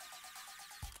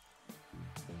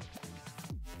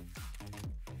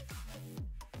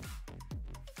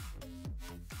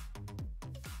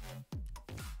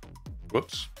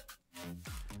 Whoops.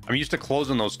 I'm used to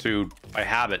closing those two by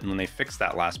habit, and when they fixed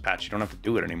that last patch, you don't have to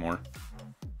do it anymore.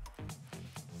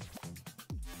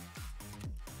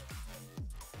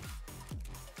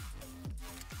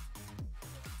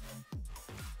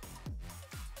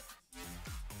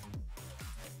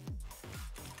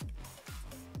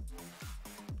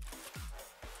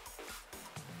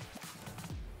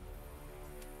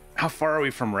 How far are we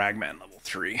from Ragman level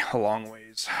 3? A long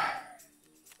ways.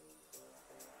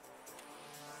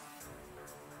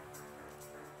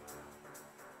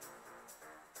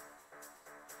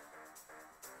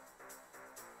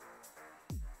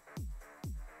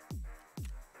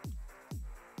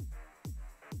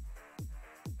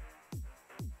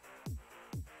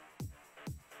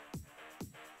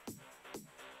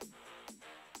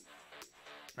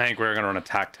 I think we're going to run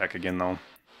attack tech again, though.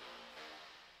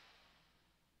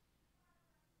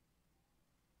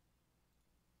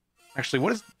 Actually,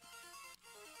 what is...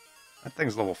 That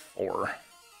thing's level 4.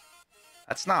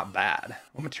 That's not bad.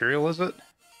 What material is it?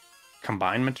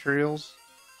 Combined materials?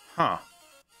 Huh.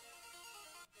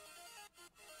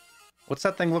 What's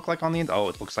that thing look like on the end? Oh,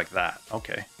 it looks like that.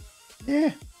 Okay.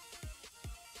 Yeah.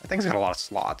 That thing's got a lot of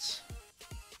slots.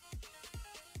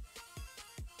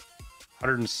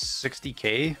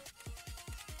 160k?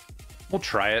 We'll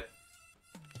try it.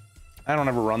 I don't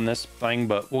ever run this thing,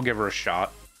 but we'll give her a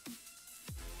shot.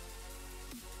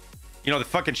 You know, the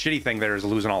fucking shitty thing there is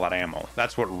losing all that ammo.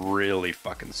 That's what really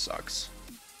fucking sucks.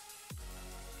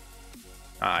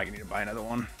 I need to buy another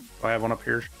one. Do I have one up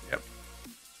here? Yep.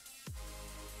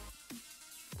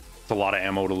 It's a lot of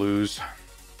ammo to lose.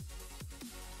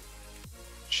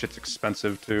 Shit's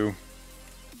expensive, too.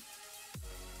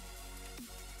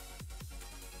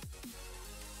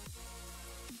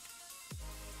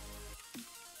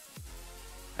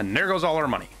 And there goes all our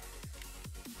money.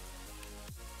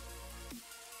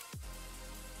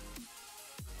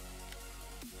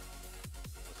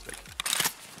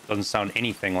 Doesn't sound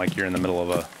anything like you're in the middle of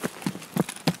a...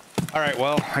 Alright,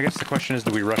 well, I guess the question is,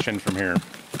 do we rush in from here?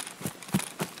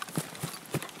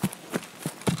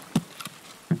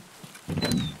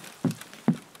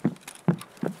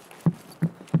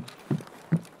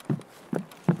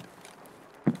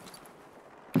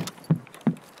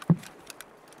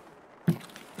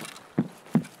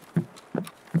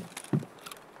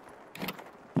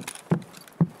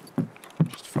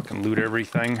 and loot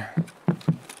everything.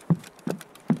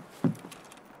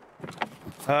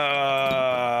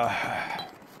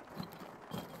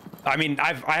 I mean,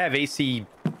 I have AC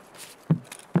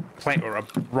plant or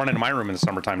running in my room in the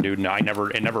summertime, dude, and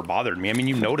it never bothered me. I mean,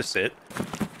 you notice it,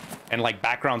 and like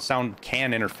background sound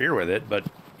can interfere with it, but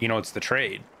you know, it's the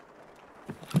trade.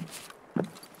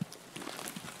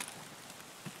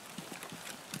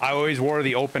 I always wore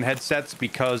the open headsets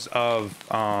because of,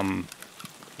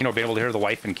 you know, being able to hear the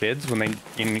wife and kids when they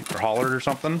hollered or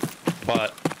something.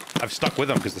 But I've stuck with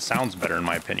them because the sound's better, in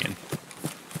my opinion.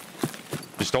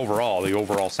 Just overall, the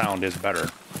overall sound is better.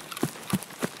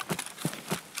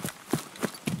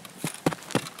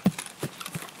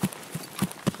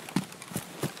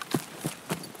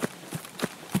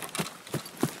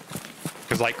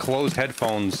 Because like closed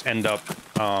headphones end up,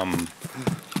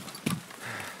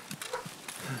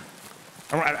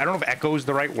 I don't know if echo is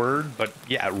the right word, but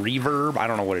yeah, reverb. I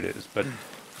don't know what it is, but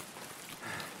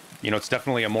you know, it's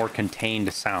definitely a more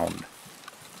contained sound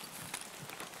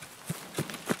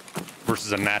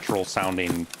versus a natural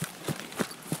sounding.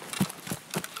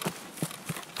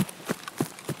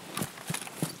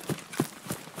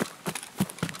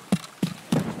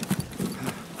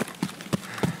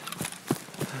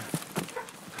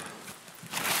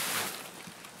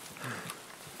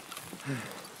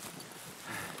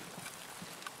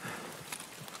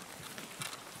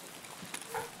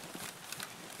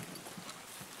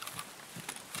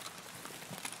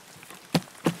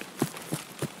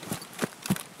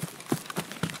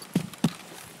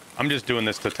 I'm just doing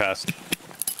this to test.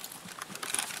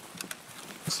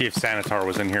 See if Sanitar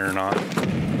was in here or not.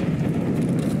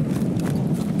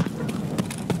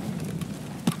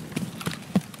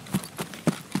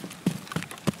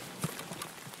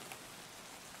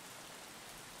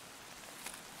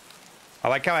 I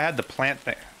like how I had the plant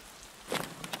thing.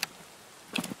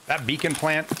 That beacon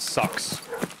plant sucks.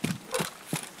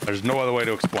 There's no other way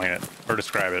to explain it or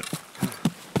describe it.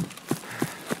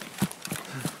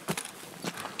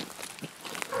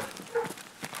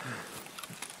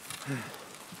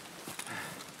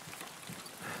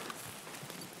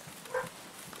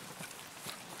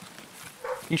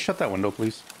 Can you shut that window,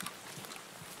 please?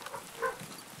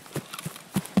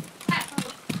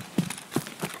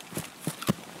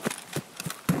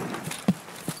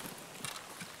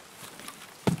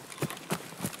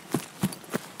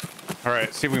 All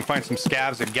right, see if we can find some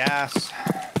scavs and gas.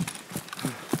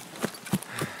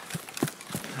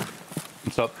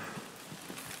 What's up?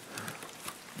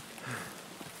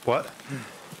 What?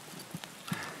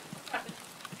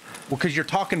 Well, because you're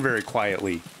talking very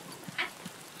quietly.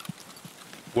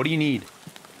 What do you need?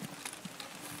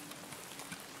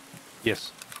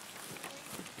 Yes.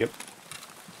 Yep.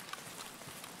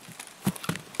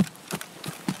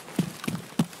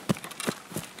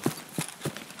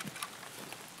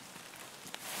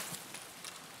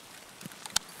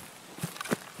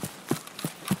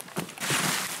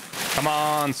 Come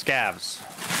on, scavs.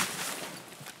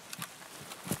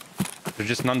 There's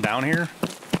just none down here?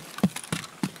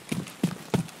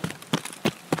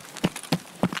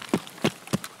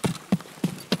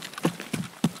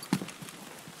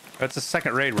 That's the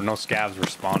second raid where no scavs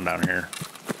respawn down here.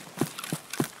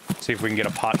 See if we can get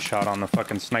a pot shot on the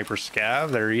fucking sniper scav.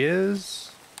 There he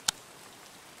is.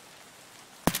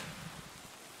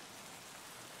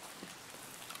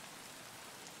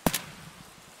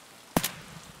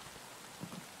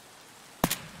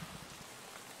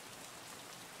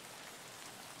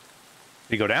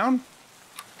 Did he go down?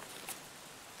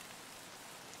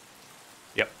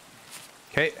 Yep.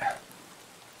 Okay.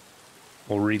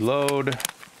 We'll reload.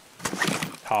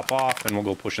 Hop off, and we'll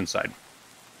go push inside.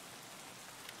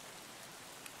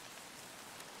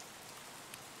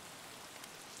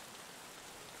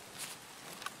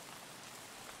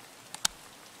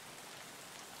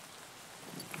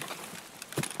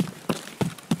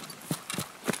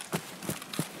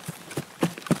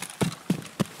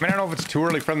 I mean, I don't know if it's too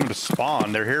early for them to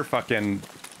spawn. They're here fucking...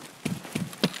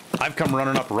 I've come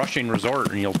running up Rushing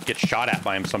Resort, and you'll get shot at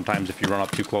by them sometimes if you run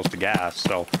up too close to gas,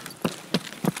 so...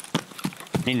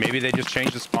 I mean, maybe they just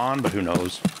changed the spawn, but who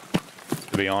knows?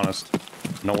 To be honest.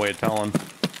 No way of telling.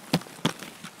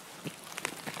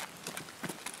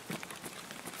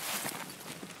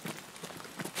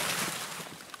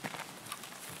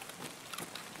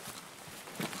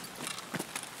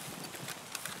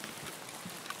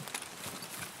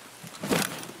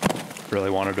 Really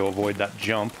wanted to avoid that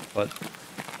jump, but...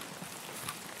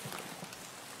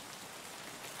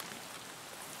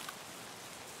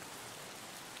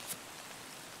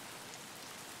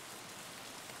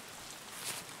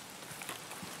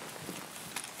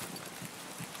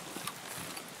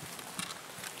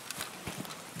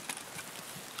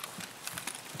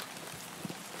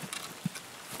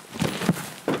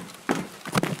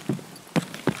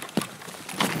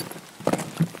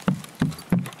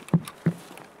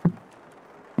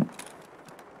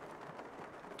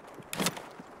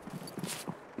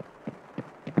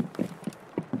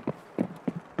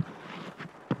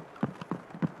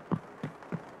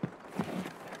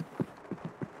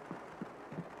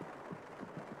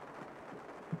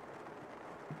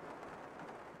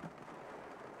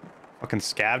 fucking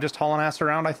scav just hauling ass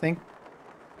around, I think.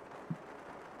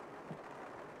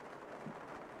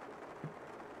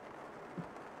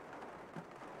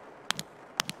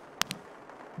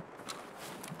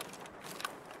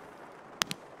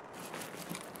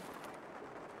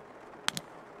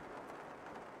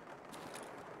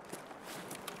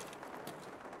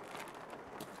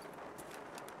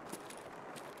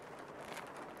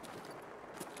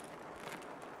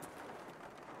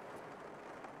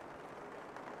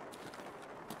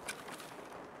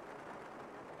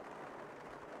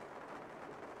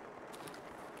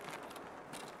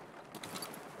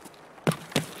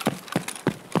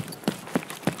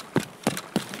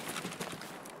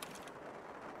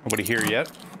 Nobody here yet.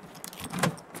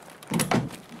 So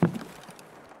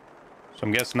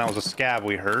I'm guessing that was a scav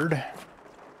we heard.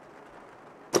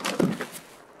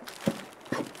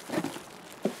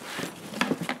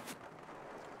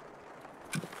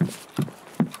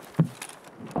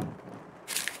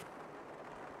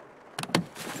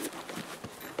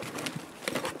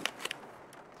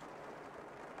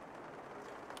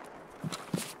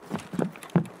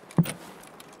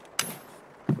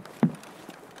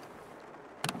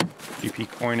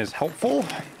 GP coin is helpful.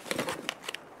 What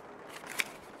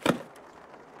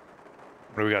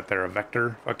do we got there? A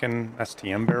vector fucking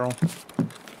STM barrel?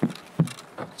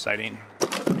 Exciting.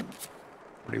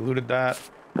 Already looted that.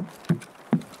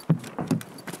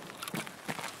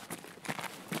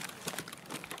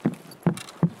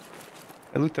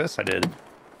 I loot this? I did.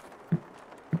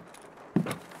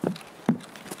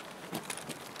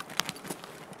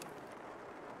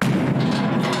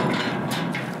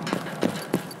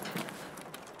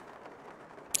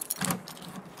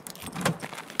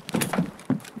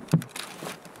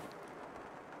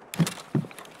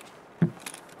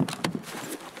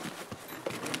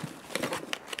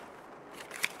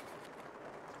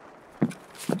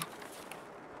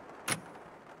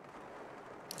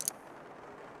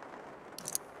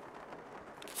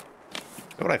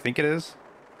 What I think it is.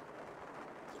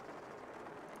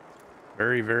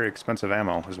 Very, very expensive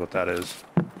ammo is what that is.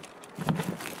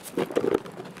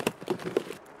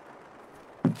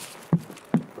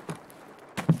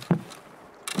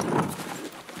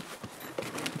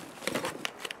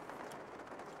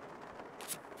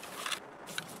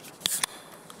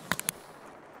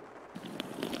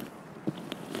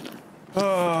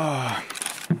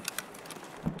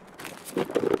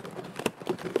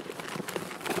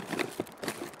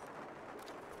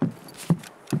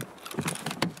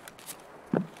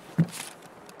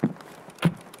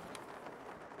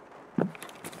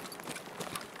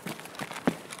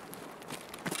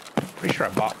 Pretty sure I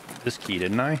bought this key,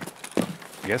 didn't I?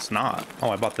 I guess not. Oh,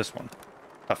 I bought this one.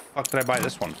 The fuck did I buy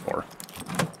this one for?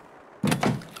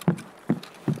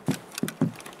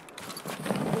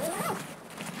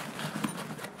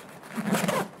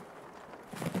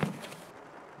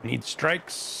 We need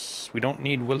strikes. We don't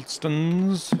need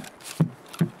Wilstons.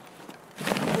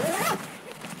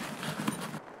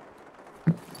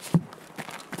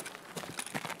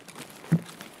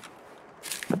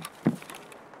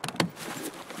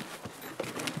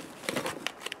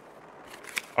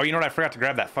 Oh, you know what? I forgot to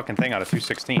grab that fucking thing out of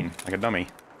 216, like a dummy.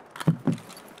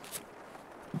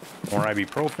 More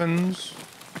ibuprofens.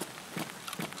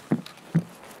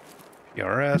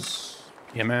 PRS.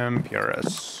 PMM.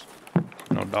 PRS.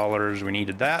 No dollars. We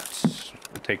needed that.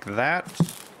 We'll take that.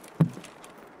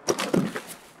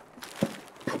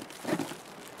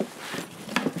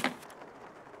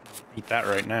 Eat that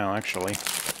right now, actually.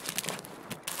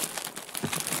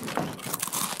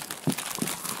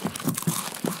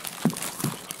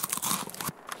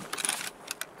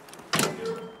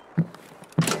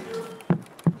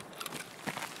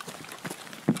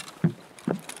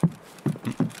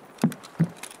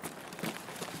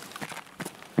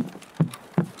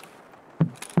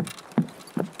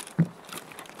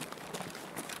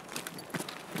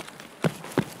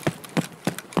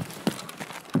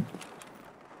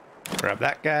 Grab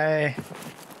that guy.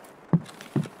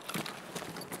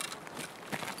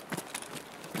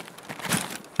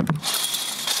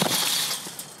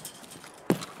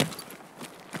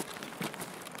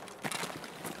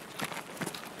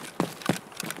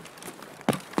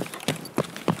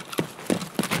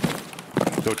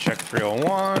 Go check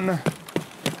 301.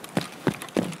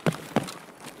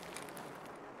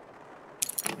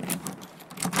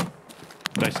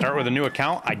 Did I start with a new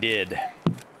account? I did.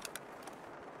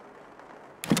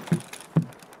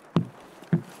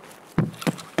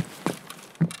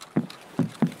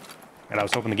 And I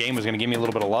was hoping the game was going to give me a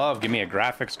little bit of love, give me a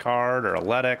graphics card or a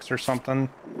LEDX or something.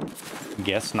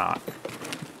 Guess not.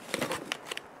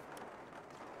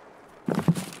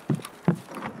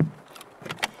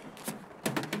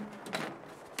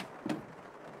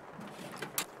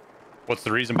 What's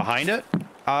the reason behind it?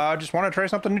 Just want to try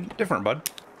something different, bud.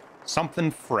 Something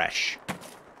fresh.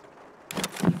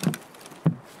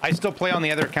 I still play on the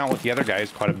other account with the other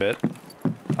guys quite a bit.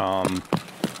 Like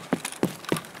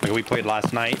we played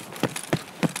last night.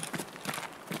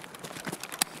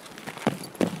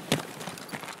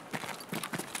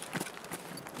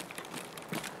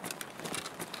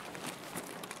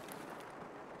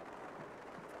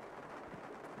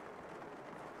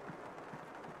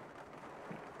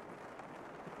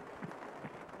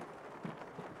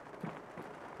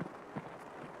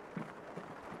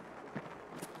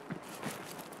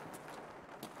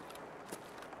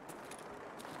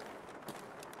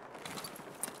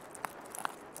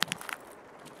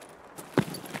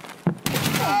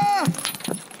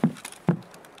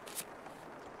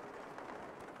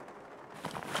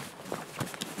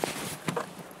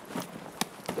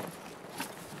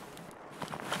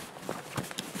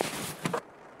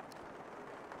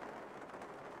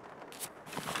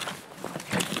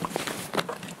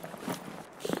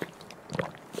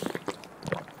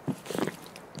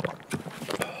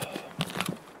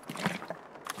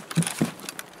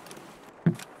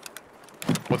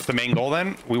 What's the main goal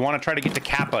then? We want to try to get to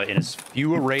Kappa in as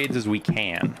few raids as we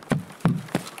can.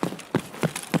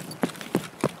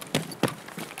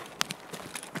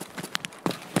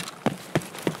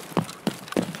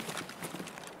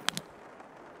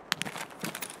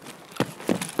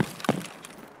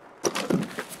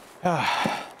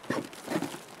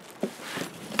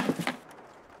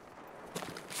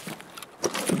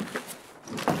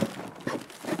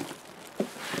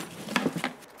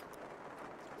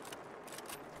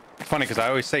 Funny because I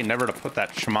always say never to put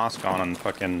that shamask on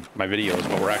fucking my videos,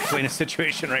 but we're actually in a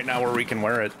situation right now where we can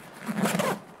wear it.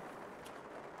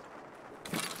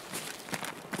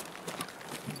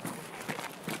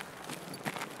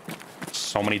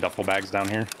 So many duffel bags down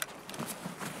here.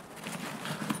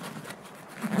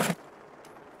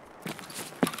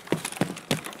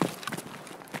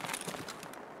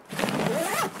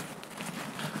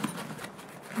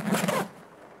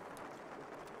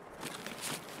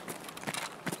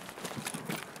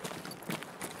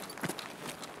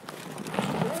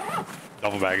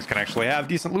 Duffel bags can actually have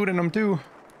decent loot in them too.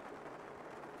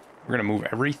 We're gonna move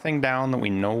everything down that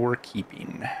we know we're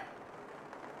keeping.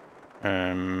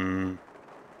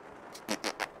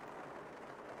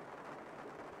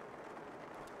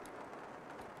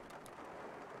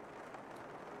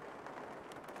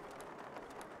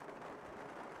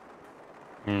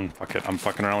 Fuck it. I'm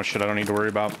fucking around with shit I don't need to worry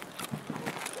about.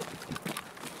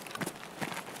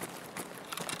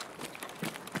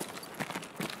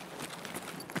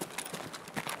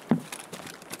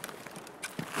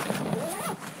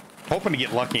 Hoping to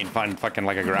get lucky and find fucking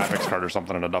like a graphics card or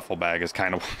something in a duffel bag is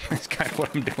kind of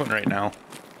what I'm doing right now.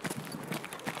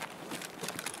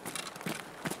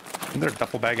 Isn't there a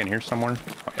duffel bag in here somewhere?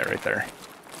 Oh yeah, right there.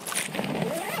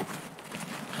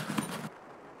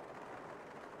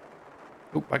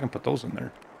 Oop, I can put those in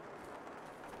there.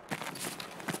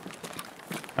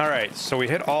 All right, so we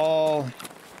hit all.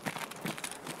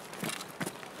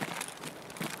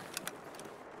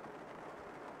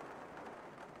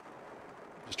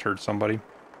 Heard somebody.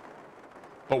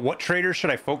 But what traders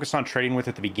should I focus on trading with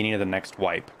at the beginning of the next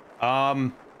wipe?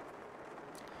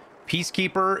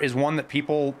 Peacekeeper is one that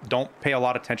people don't pay a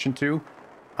lot of attention to,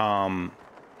 and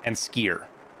Skier.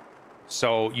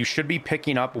 So you should be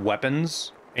picking up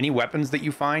weapons. Any weapons that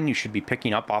you find, you should be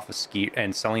picking up off of Skier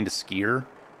and selling to Skier,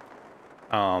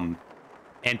 and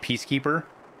Peacekeeper,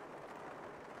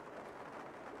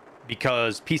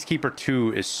 because Peacekeeper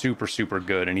 2 is super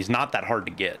good and he's not that hard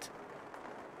to get.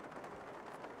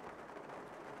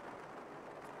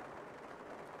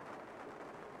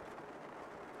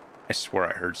 I swear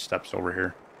I heard steps over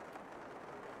here.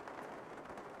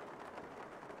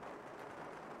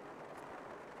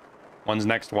 One's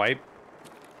next wipe.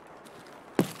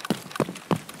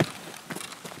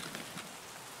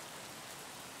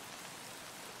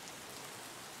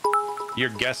 Your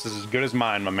guess is as good as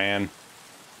mine, my man.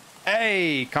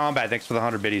 Hey, Combat, thanks for the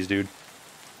 100 biddies, dude.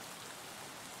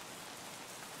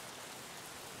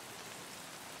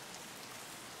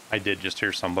 I did just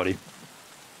hear somebody.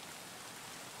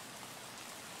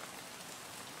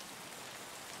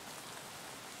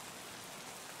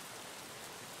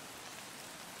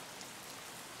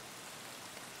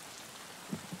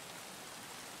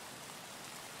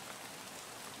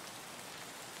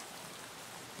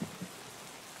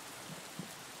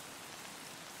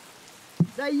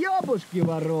 Да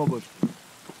ёбушки-воробушки.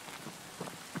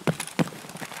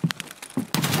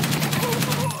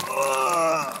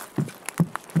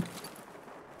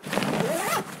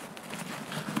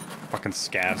 Fucking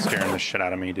scav scaring the shit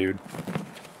out of me, dude.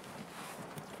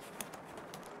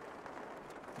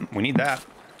 We need that.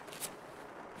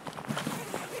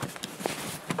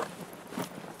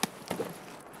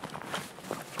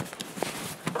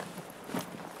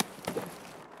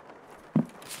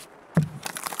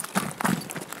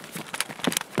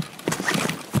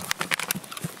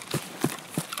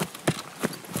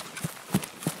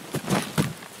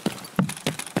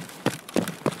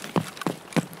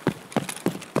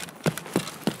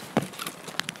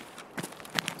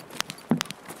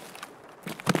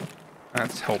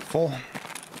 That's helpful.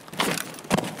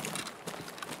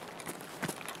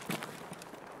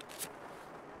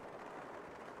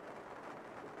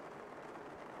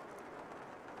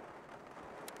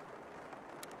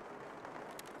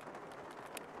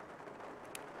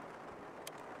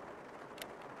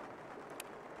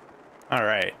 All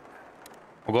right.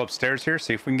 We'll go upstairs here,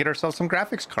 see if we can get ourselves some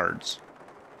graphics cards.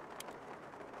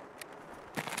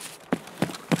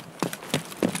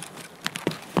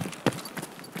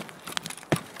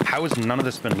 How has none of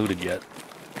this been looted yet?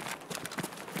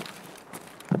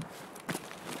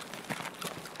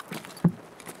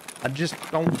 I just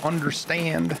don't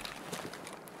understand.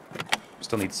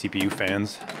 Still need CPU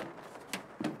fans.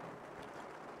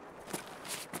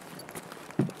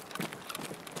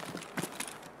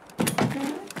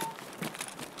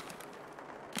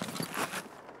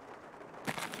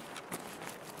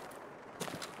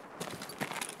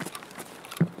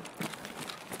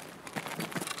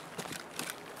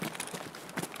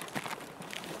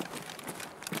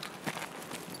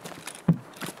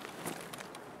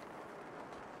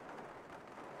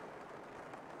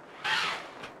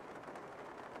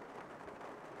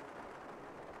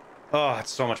 Oh,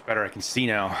 it's so much better. I can see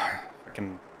now.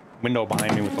 Freaking window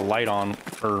behind me with the light on,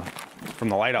 or from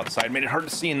the light outside, made it hard to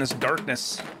see in this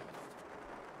darkness.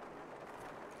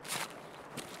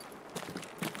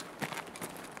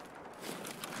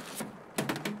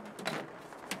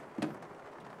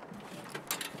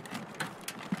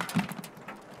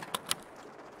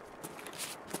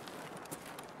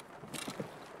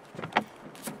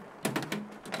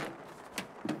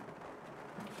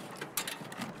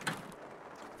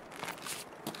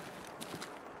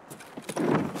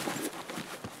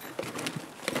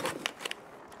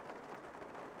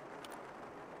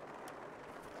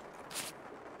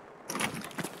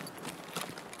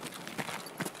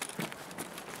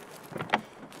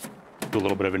 Do a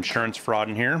little bit of insurance fraud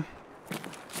in here.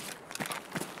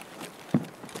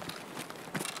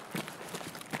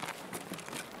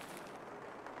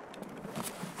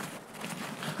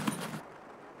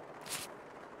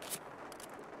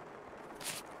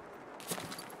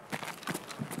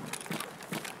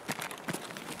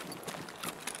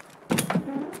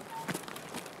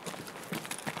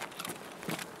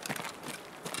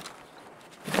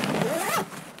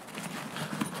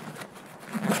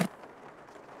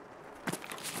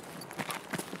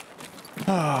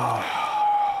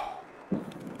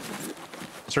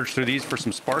 Search through these for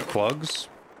some spark plugs.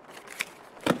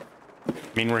 I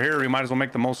mean, we're here, we might as well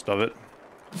make the most of it.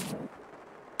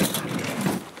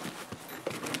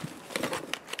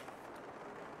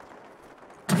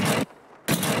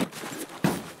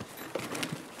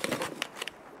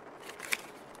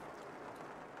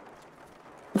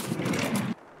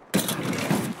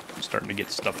 Starting to get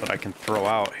stuff that I can throw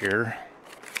out here.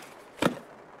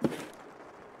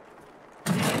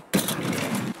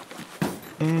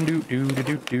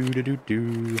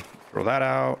 Throw that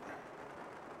out.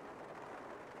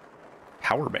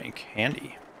 Power bank,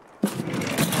 handy.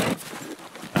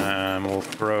 We'll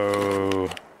throw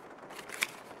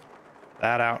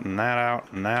that out and that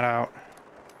out and that out.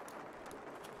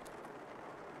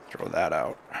 Throw that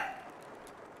out.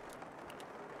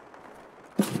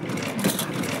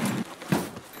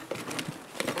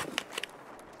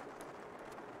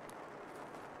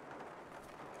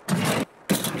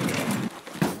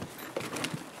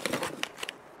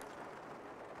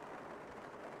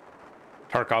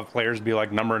 Tarkov players be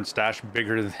like, number and stash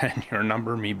bigger than your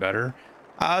number, me better.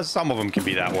 Some of them can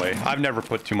be that way. I've never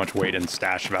put too much weight in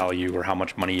stash value or how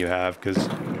much money you have, because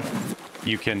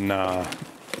you can I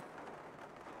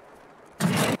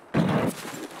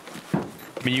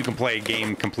mean, you can play a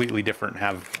game completely different and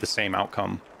have the same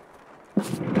outcome,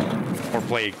 or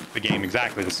play the game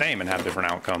exactly the same and have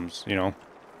different outcomes, you know.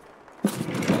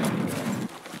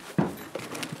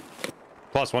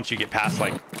 Plus, once you get past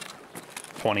like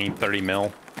 20-30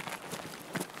 mil,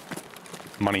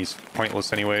 money's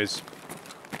pointless anyways.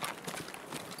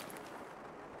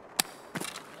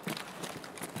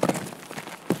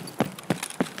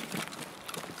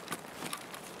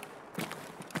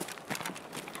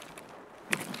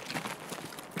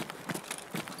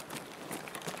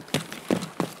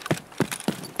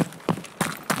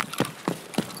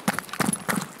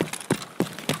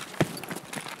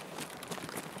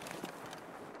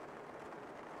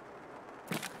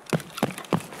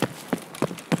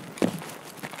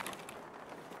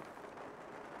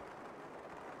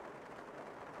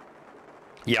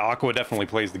 Yeah, Aqua definitely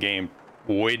plays the game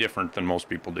way different than most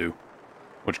people do,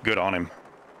 which good on him.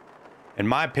 In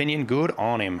my opinion, good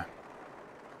on him.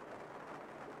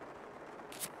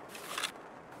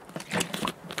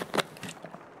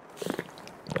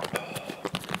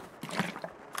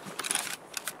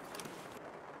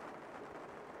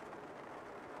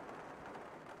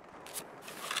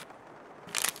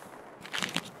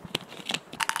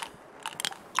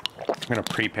 I'm gonna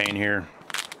pre-paint here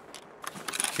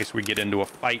in case we get into a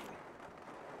fight.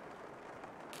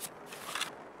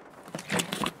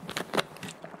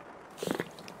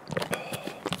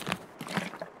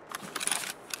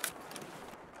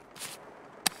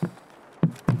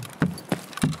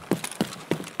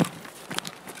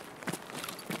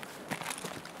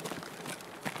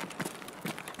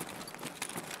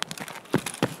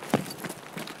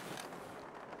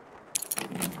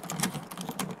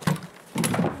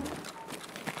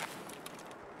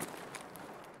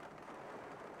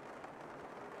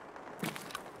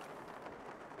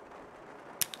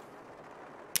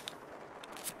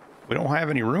 We don't have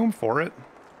any room for it.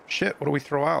 Shit, what do we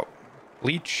throw out?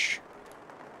 Bleach.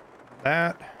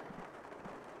 That.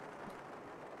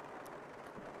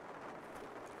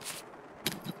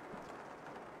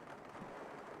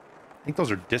 I think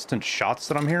those are distant shots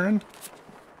that I'm hearing.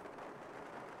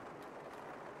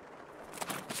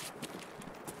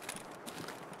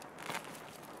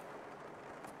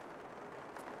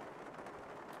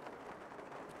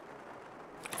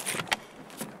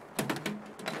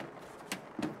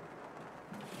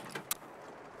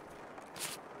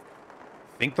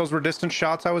 I think those were distant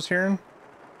shots I was hearing.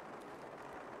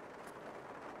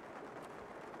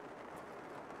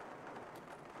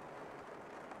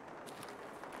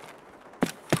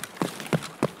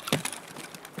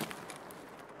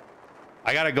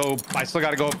 I still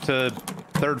gotta go up to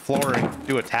 3rd floor and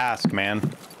do a task,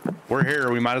 man. We're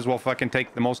here, we might as well fucking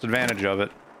take the most advantage of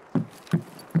it.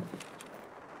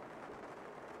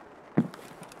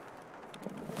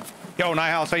 Yo, Night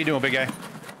House, how you doing, big guy?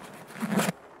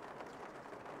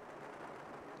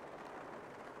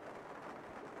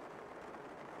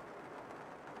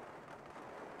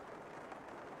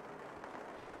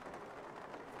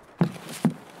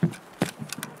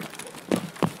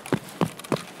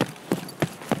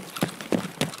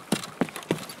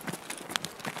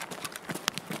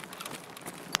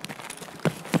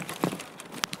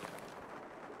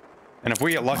 And if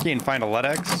we get lucky and find a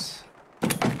LEDX,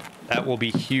 that will be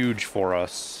huge for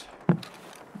us,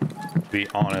 to be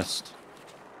honest.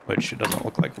 Which it doesn't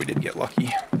look like we did get lucky.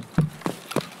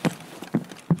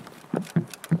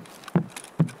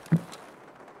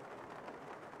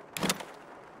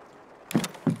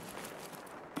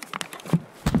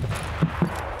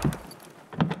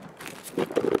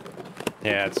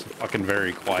 Yeah, it's fucking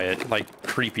very quiet, like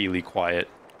creepily quiet.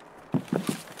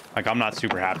 Like, I'm not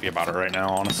super happy about it right now,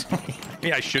 honestly.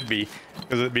 Yeah, I should be,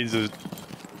 because it means there's,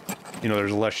 you know,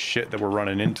 there's less shit that we're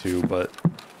running into, but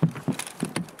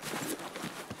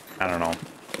I don't know.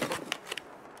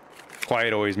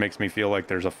 Quiet always makes me feel like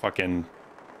there's a fucking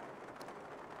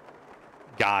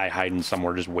guy hiding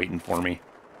somewhere just waiting for me.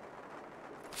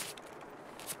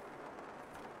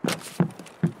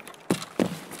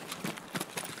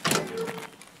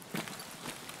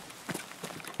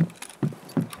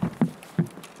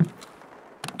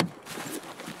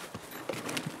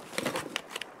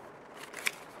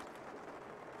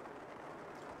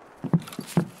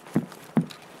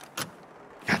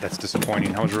 That's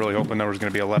disappointing. I was really hoping there was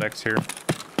going to be a LEDX here.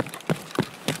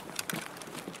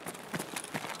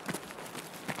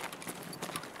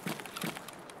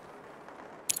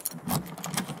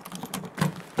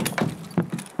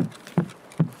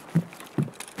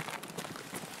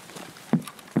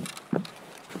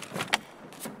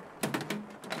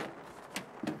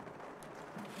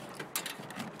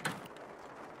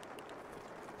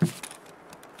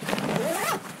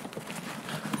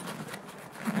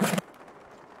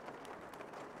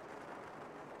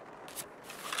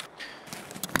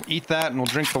 Eat that and we'll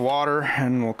drink the water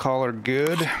and we'll call her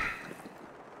good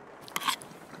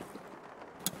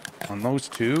on those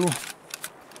two.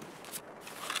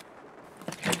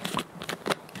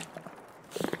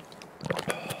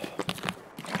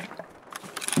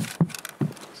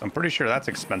 So I'm pretty sure that's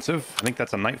expensive. I think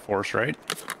that's a Night Force, right?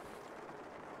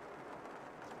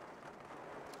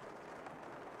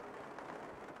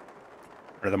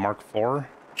 Or the Mark IV? I don't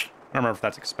remember if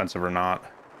that's expensive or not.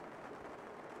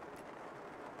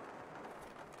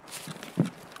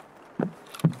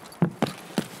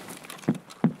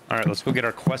 All right, let's go get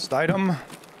our quest item.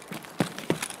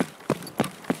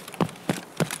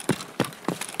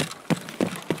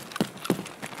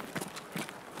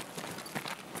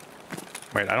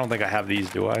 Wait, I don't think I have these,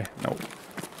 do I? Nope.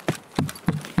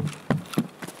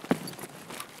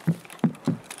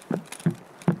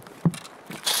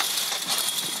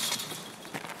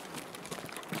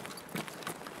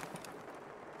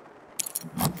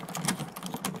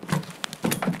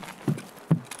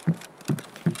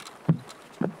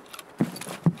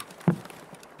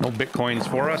 No Bitcoins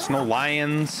for us, no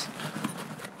lions.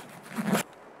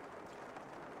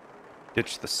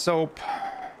 Ditch the soap.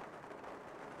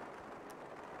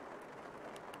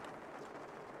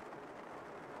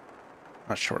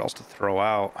 Not sure what else to throw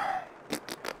out. And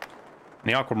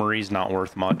the aquamarine's not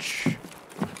worth much.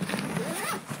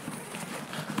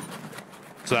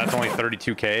 So that's only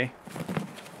 32k.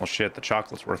 Well, shit, the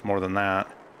chocolate's worth more than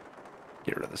that.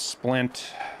 Get rid of the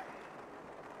splint.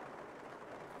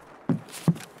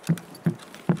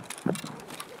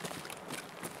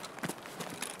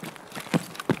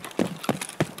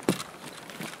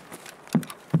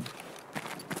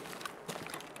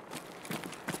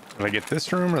 Did I get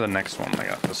this room or the next one? I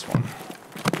got this one.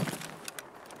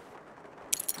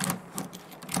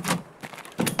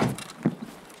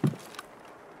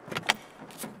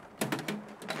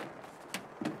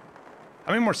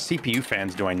 How many more CPU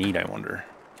fans do I need, I wonder?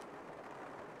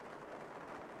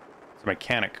 It's a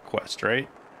mechanic quest, right?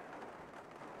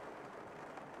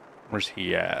 Where's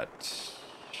he at?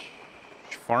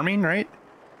 Farming, right?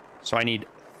 So I need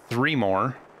 3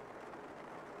 more.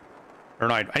 Or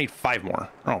no, I need 5 more.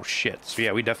 Oh, shit. So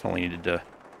yeah, we definitely needed to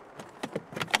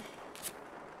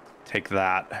take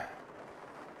that.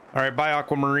 All right, bye,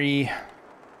 Aquamarine.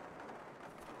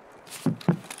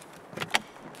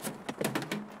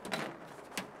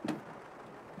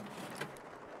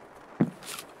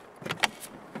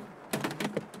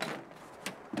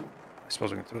 I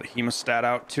suppose we can throw the hemostat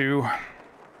out too.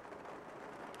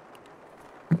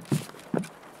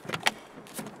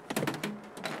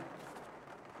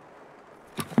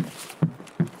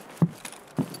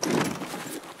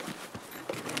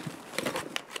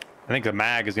 I think the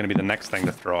mag is going to be the next thing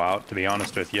to throw out, to be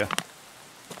honest with you.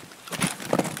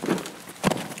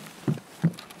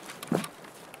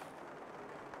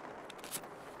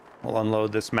 We'll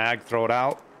unload this mag, throw it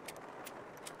out.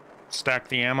 Stack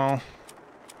the ammo.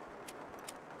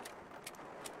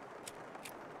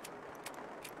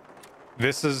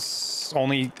 This is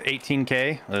only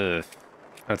 18k. Ugh.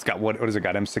 That's got, what has it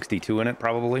got? M62 in it,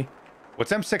 probably?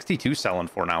 What's M62 selling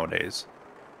for nowadays?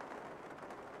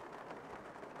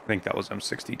 I think that was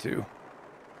M62.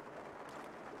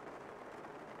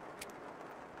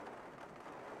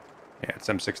 Yeah, it's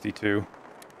M62.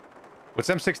 What's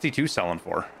M62 selling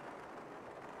for?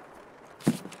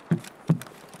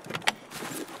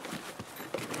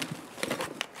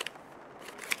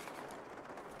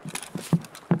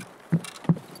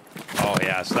 Oh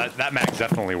yeah, so that mag's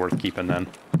definitely worth keeping then.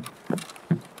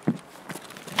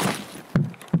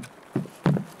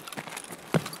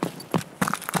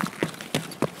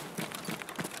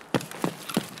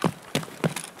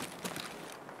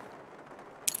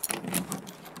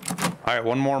 All right,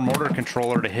 one more motor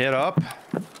controller to hit up.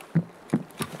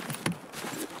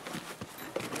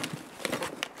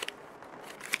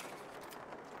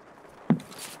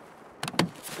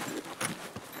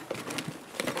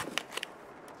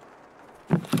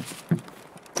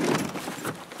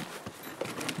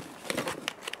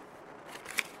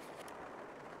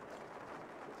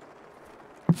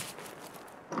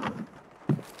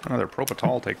 Another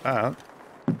Propitol, take that.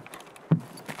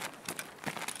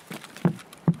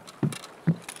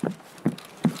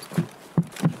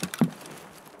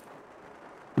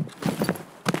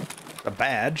 A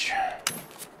badge.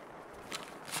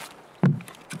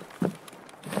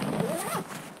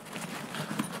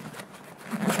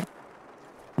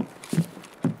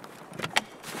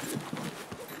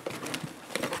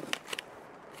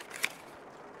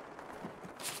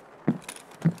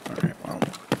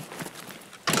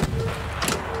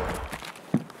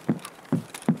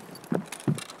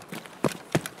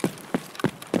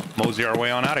 Mosey our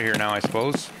way on out of here now, I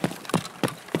suppose.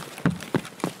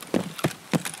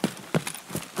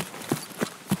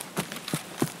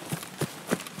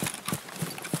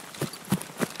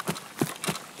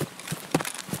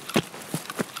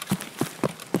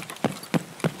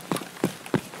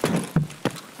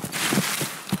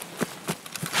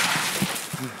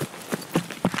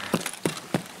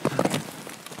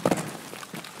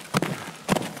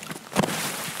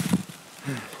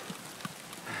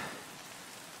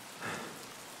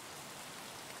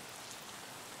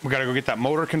 We gotta go get that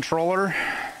motor controller.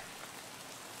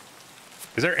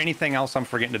 Is there anything else I'm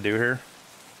forgetting to do here?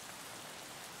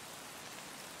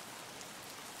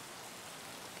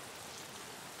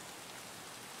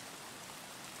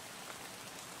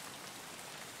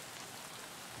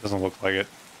 Doesn't look like it.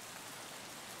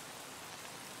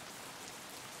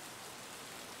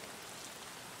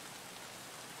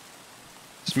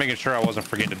 Just making sure I wasn't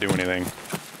forgetting to do anything.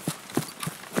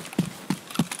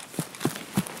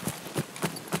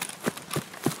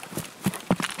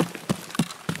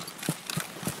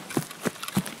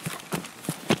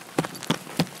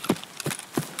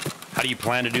 How do you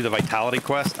plan to do the vitality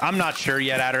quest? I'm not sure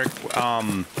yet,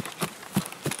 Adric.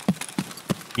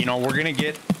 You know, we're gonna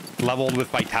get leveled with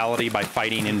vitality by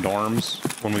fighting in dorms.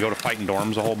 When we go to fight in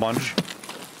dorms a whole bunch,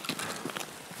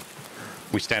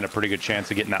 we stand a pretty good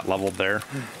chance of getting that leveled there.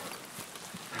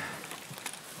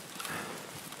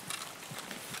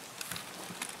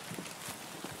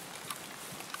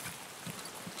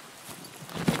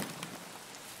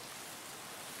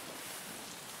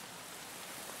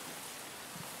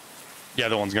 The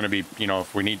other one's gonna be, you know,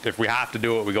 if we have to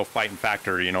do it, we go fight in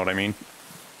factory, you know what I mean?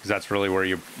 Because that's really where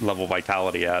you level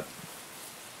vitality at.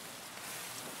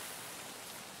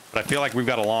 But I feel like we've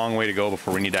got a long way to go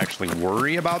before we need to actually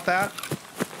worry about that.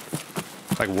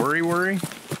 Like worry.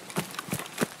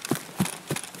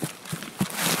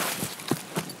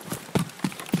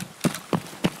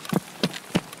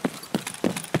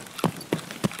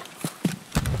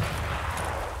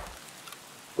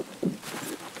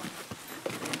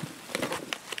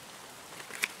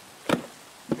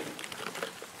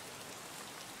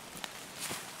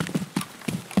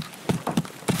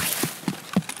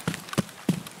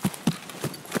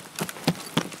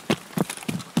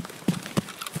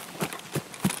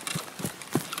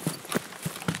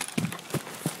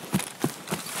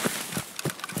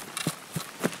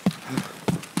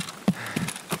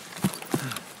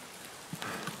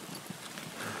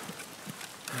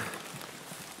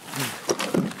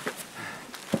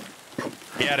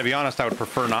 Yeah, to be honest, I would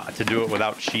prefer not to do it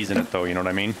without cheese in it, though, you know what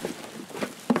I mean?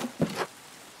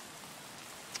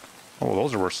 Oh,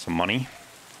 those are worth some money.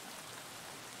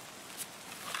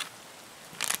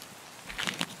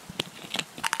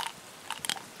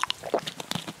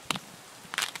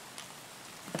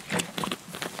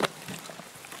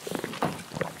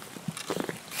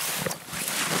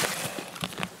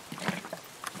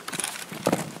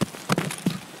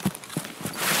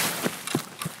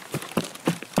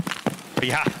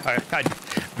 Yeah,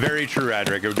 very true,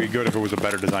 Adric. It would be good if it was a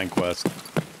better design quest.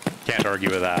 Can't argue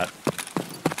with that.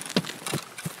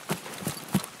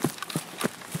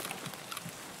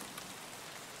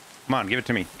 Come on, give it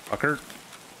to me, fucker.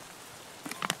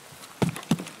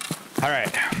 All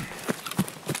right.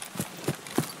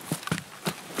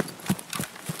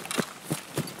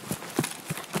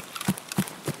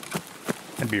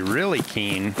 I'd be really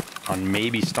keen on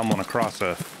maybe stumbling across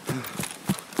a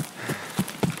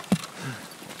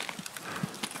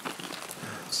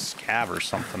scav or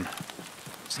something.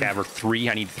 Scav or 3.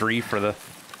 I need 3 for the...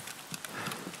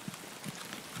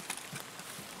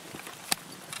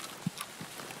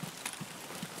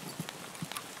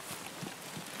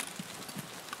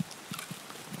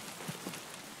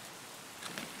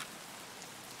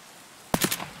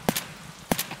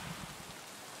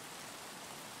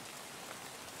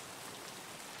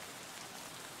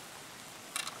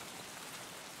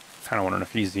 Kind of wondering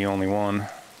if he's the only one.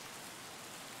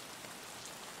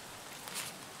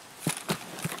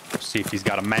 See if he's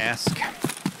got a mask.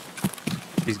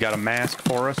 He's got a mask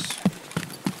for us.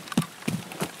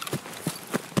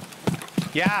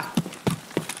 Yeah.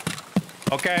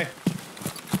 Okay.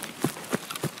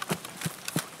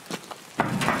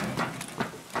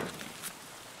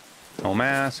 No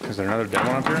mask. Is there another dead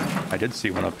one up here? I did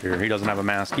see one up here. He doesn't have a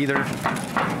mask either.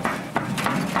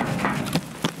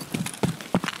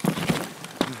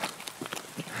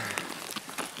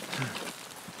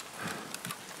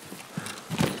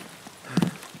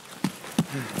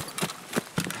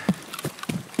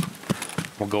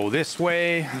 We'll go this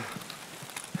way.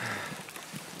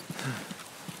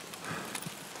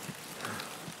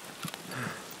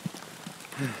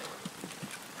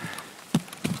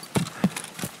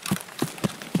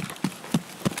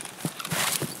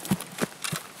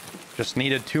 Just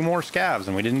needed 2 more scavs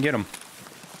and we didn't get them.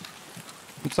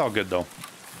 It's all good though.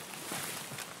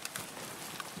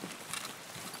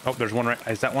 Oh, there's one right.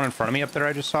 Is that one in front of me up there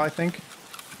I just saw, I think?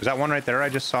 Is that one right there I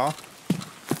just saw?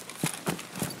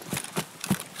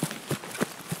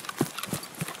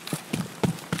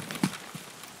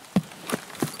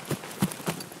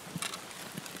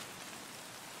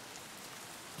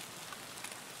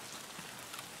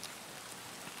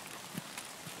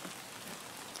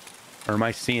 Or am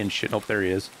I seeing shit? Nope, there he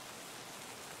is.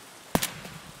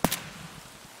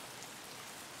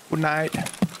 Good night.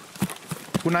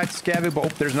 Good night, Scabby. Oh,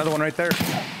 there's another one right there.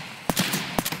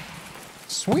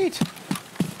 Sweet.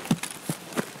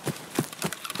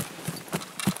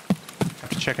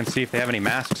 check and see if they have any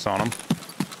masks on them.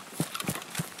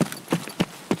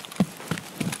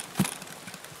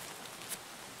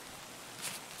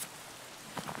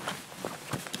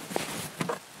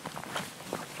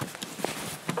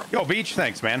 Yo, Beach,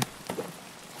 thanks, man.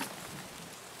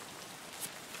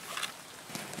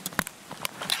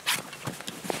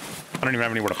 I don't even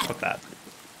have anywhere to put that.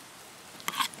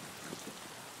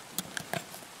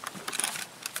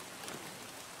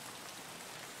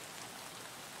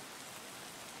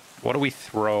 What do we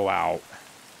throw out?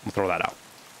 We'll throw that out.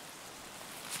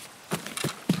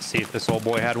 See if this old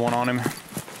boy had one on him.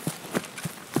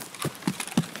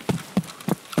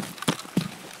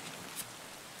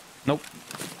 Nope.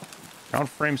 Round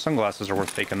frame sunglasses are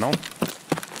worth taking, though.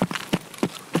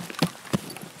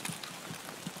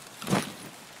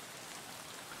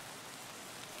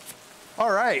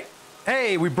 All right.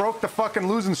 Hey, we broke the fucking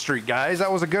losing streak, guys.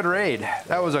 That was a good raid.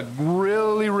 That was a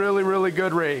really, really, really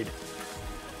good raid.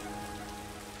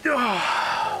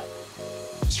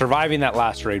 Surviving that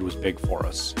last raid was big for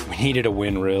us. We needed a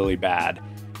win really bad.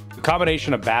 The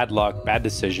combination of bad luck, bad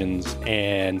decisions,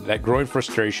 and that growing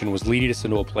frustration was leading us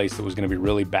into a place that was going to be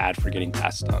really bad for getting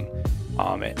tasks done.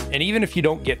 And even if you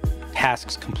don't get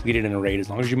tasks completed in a raid, as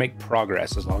long as you make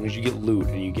progress, as long as you get loot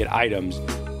and you get items,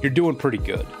 you're doing pretty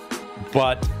good.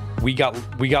 But we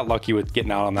got lucky with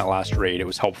getting out on that last raid. It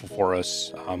was helpful for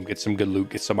us. Get some good loot,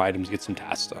 get some items, get some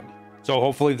tasks done. So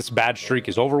hopefully this bad streak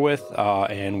is over with,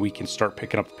 and we can start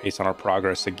picking up the pace on our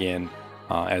progress again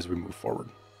as we move forward.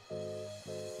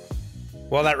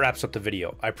 Well, that wraps up the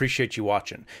video. I appreciate you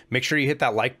watching. Make sure you hit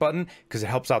that like button because it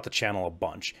helps out the channel a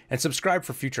bunch. And subscribe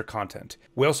for future content.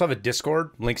 We also have a Discord,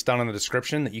 links down in the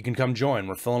description, that you can come join.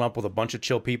 We're filling up with a bunch of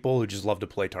chill people who just love to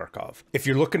play Tarkov. If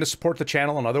you're looking to support the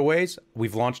channel in other ways,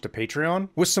 we've launched a Patreon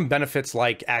with some benefits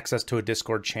like access to a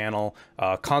Discord channel,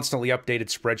 constantly updated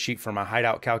spreadsheet for my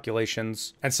hideout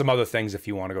calculations, and some other things if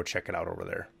you want to go check it out over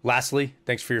there. Lastly,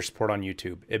 thanks for your support on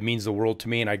YouTube. It means the world to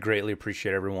me and I greatly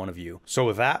appreciate every one of you. So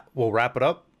with that, we'll wrap it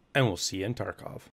up, and we'll see you in Tarkov.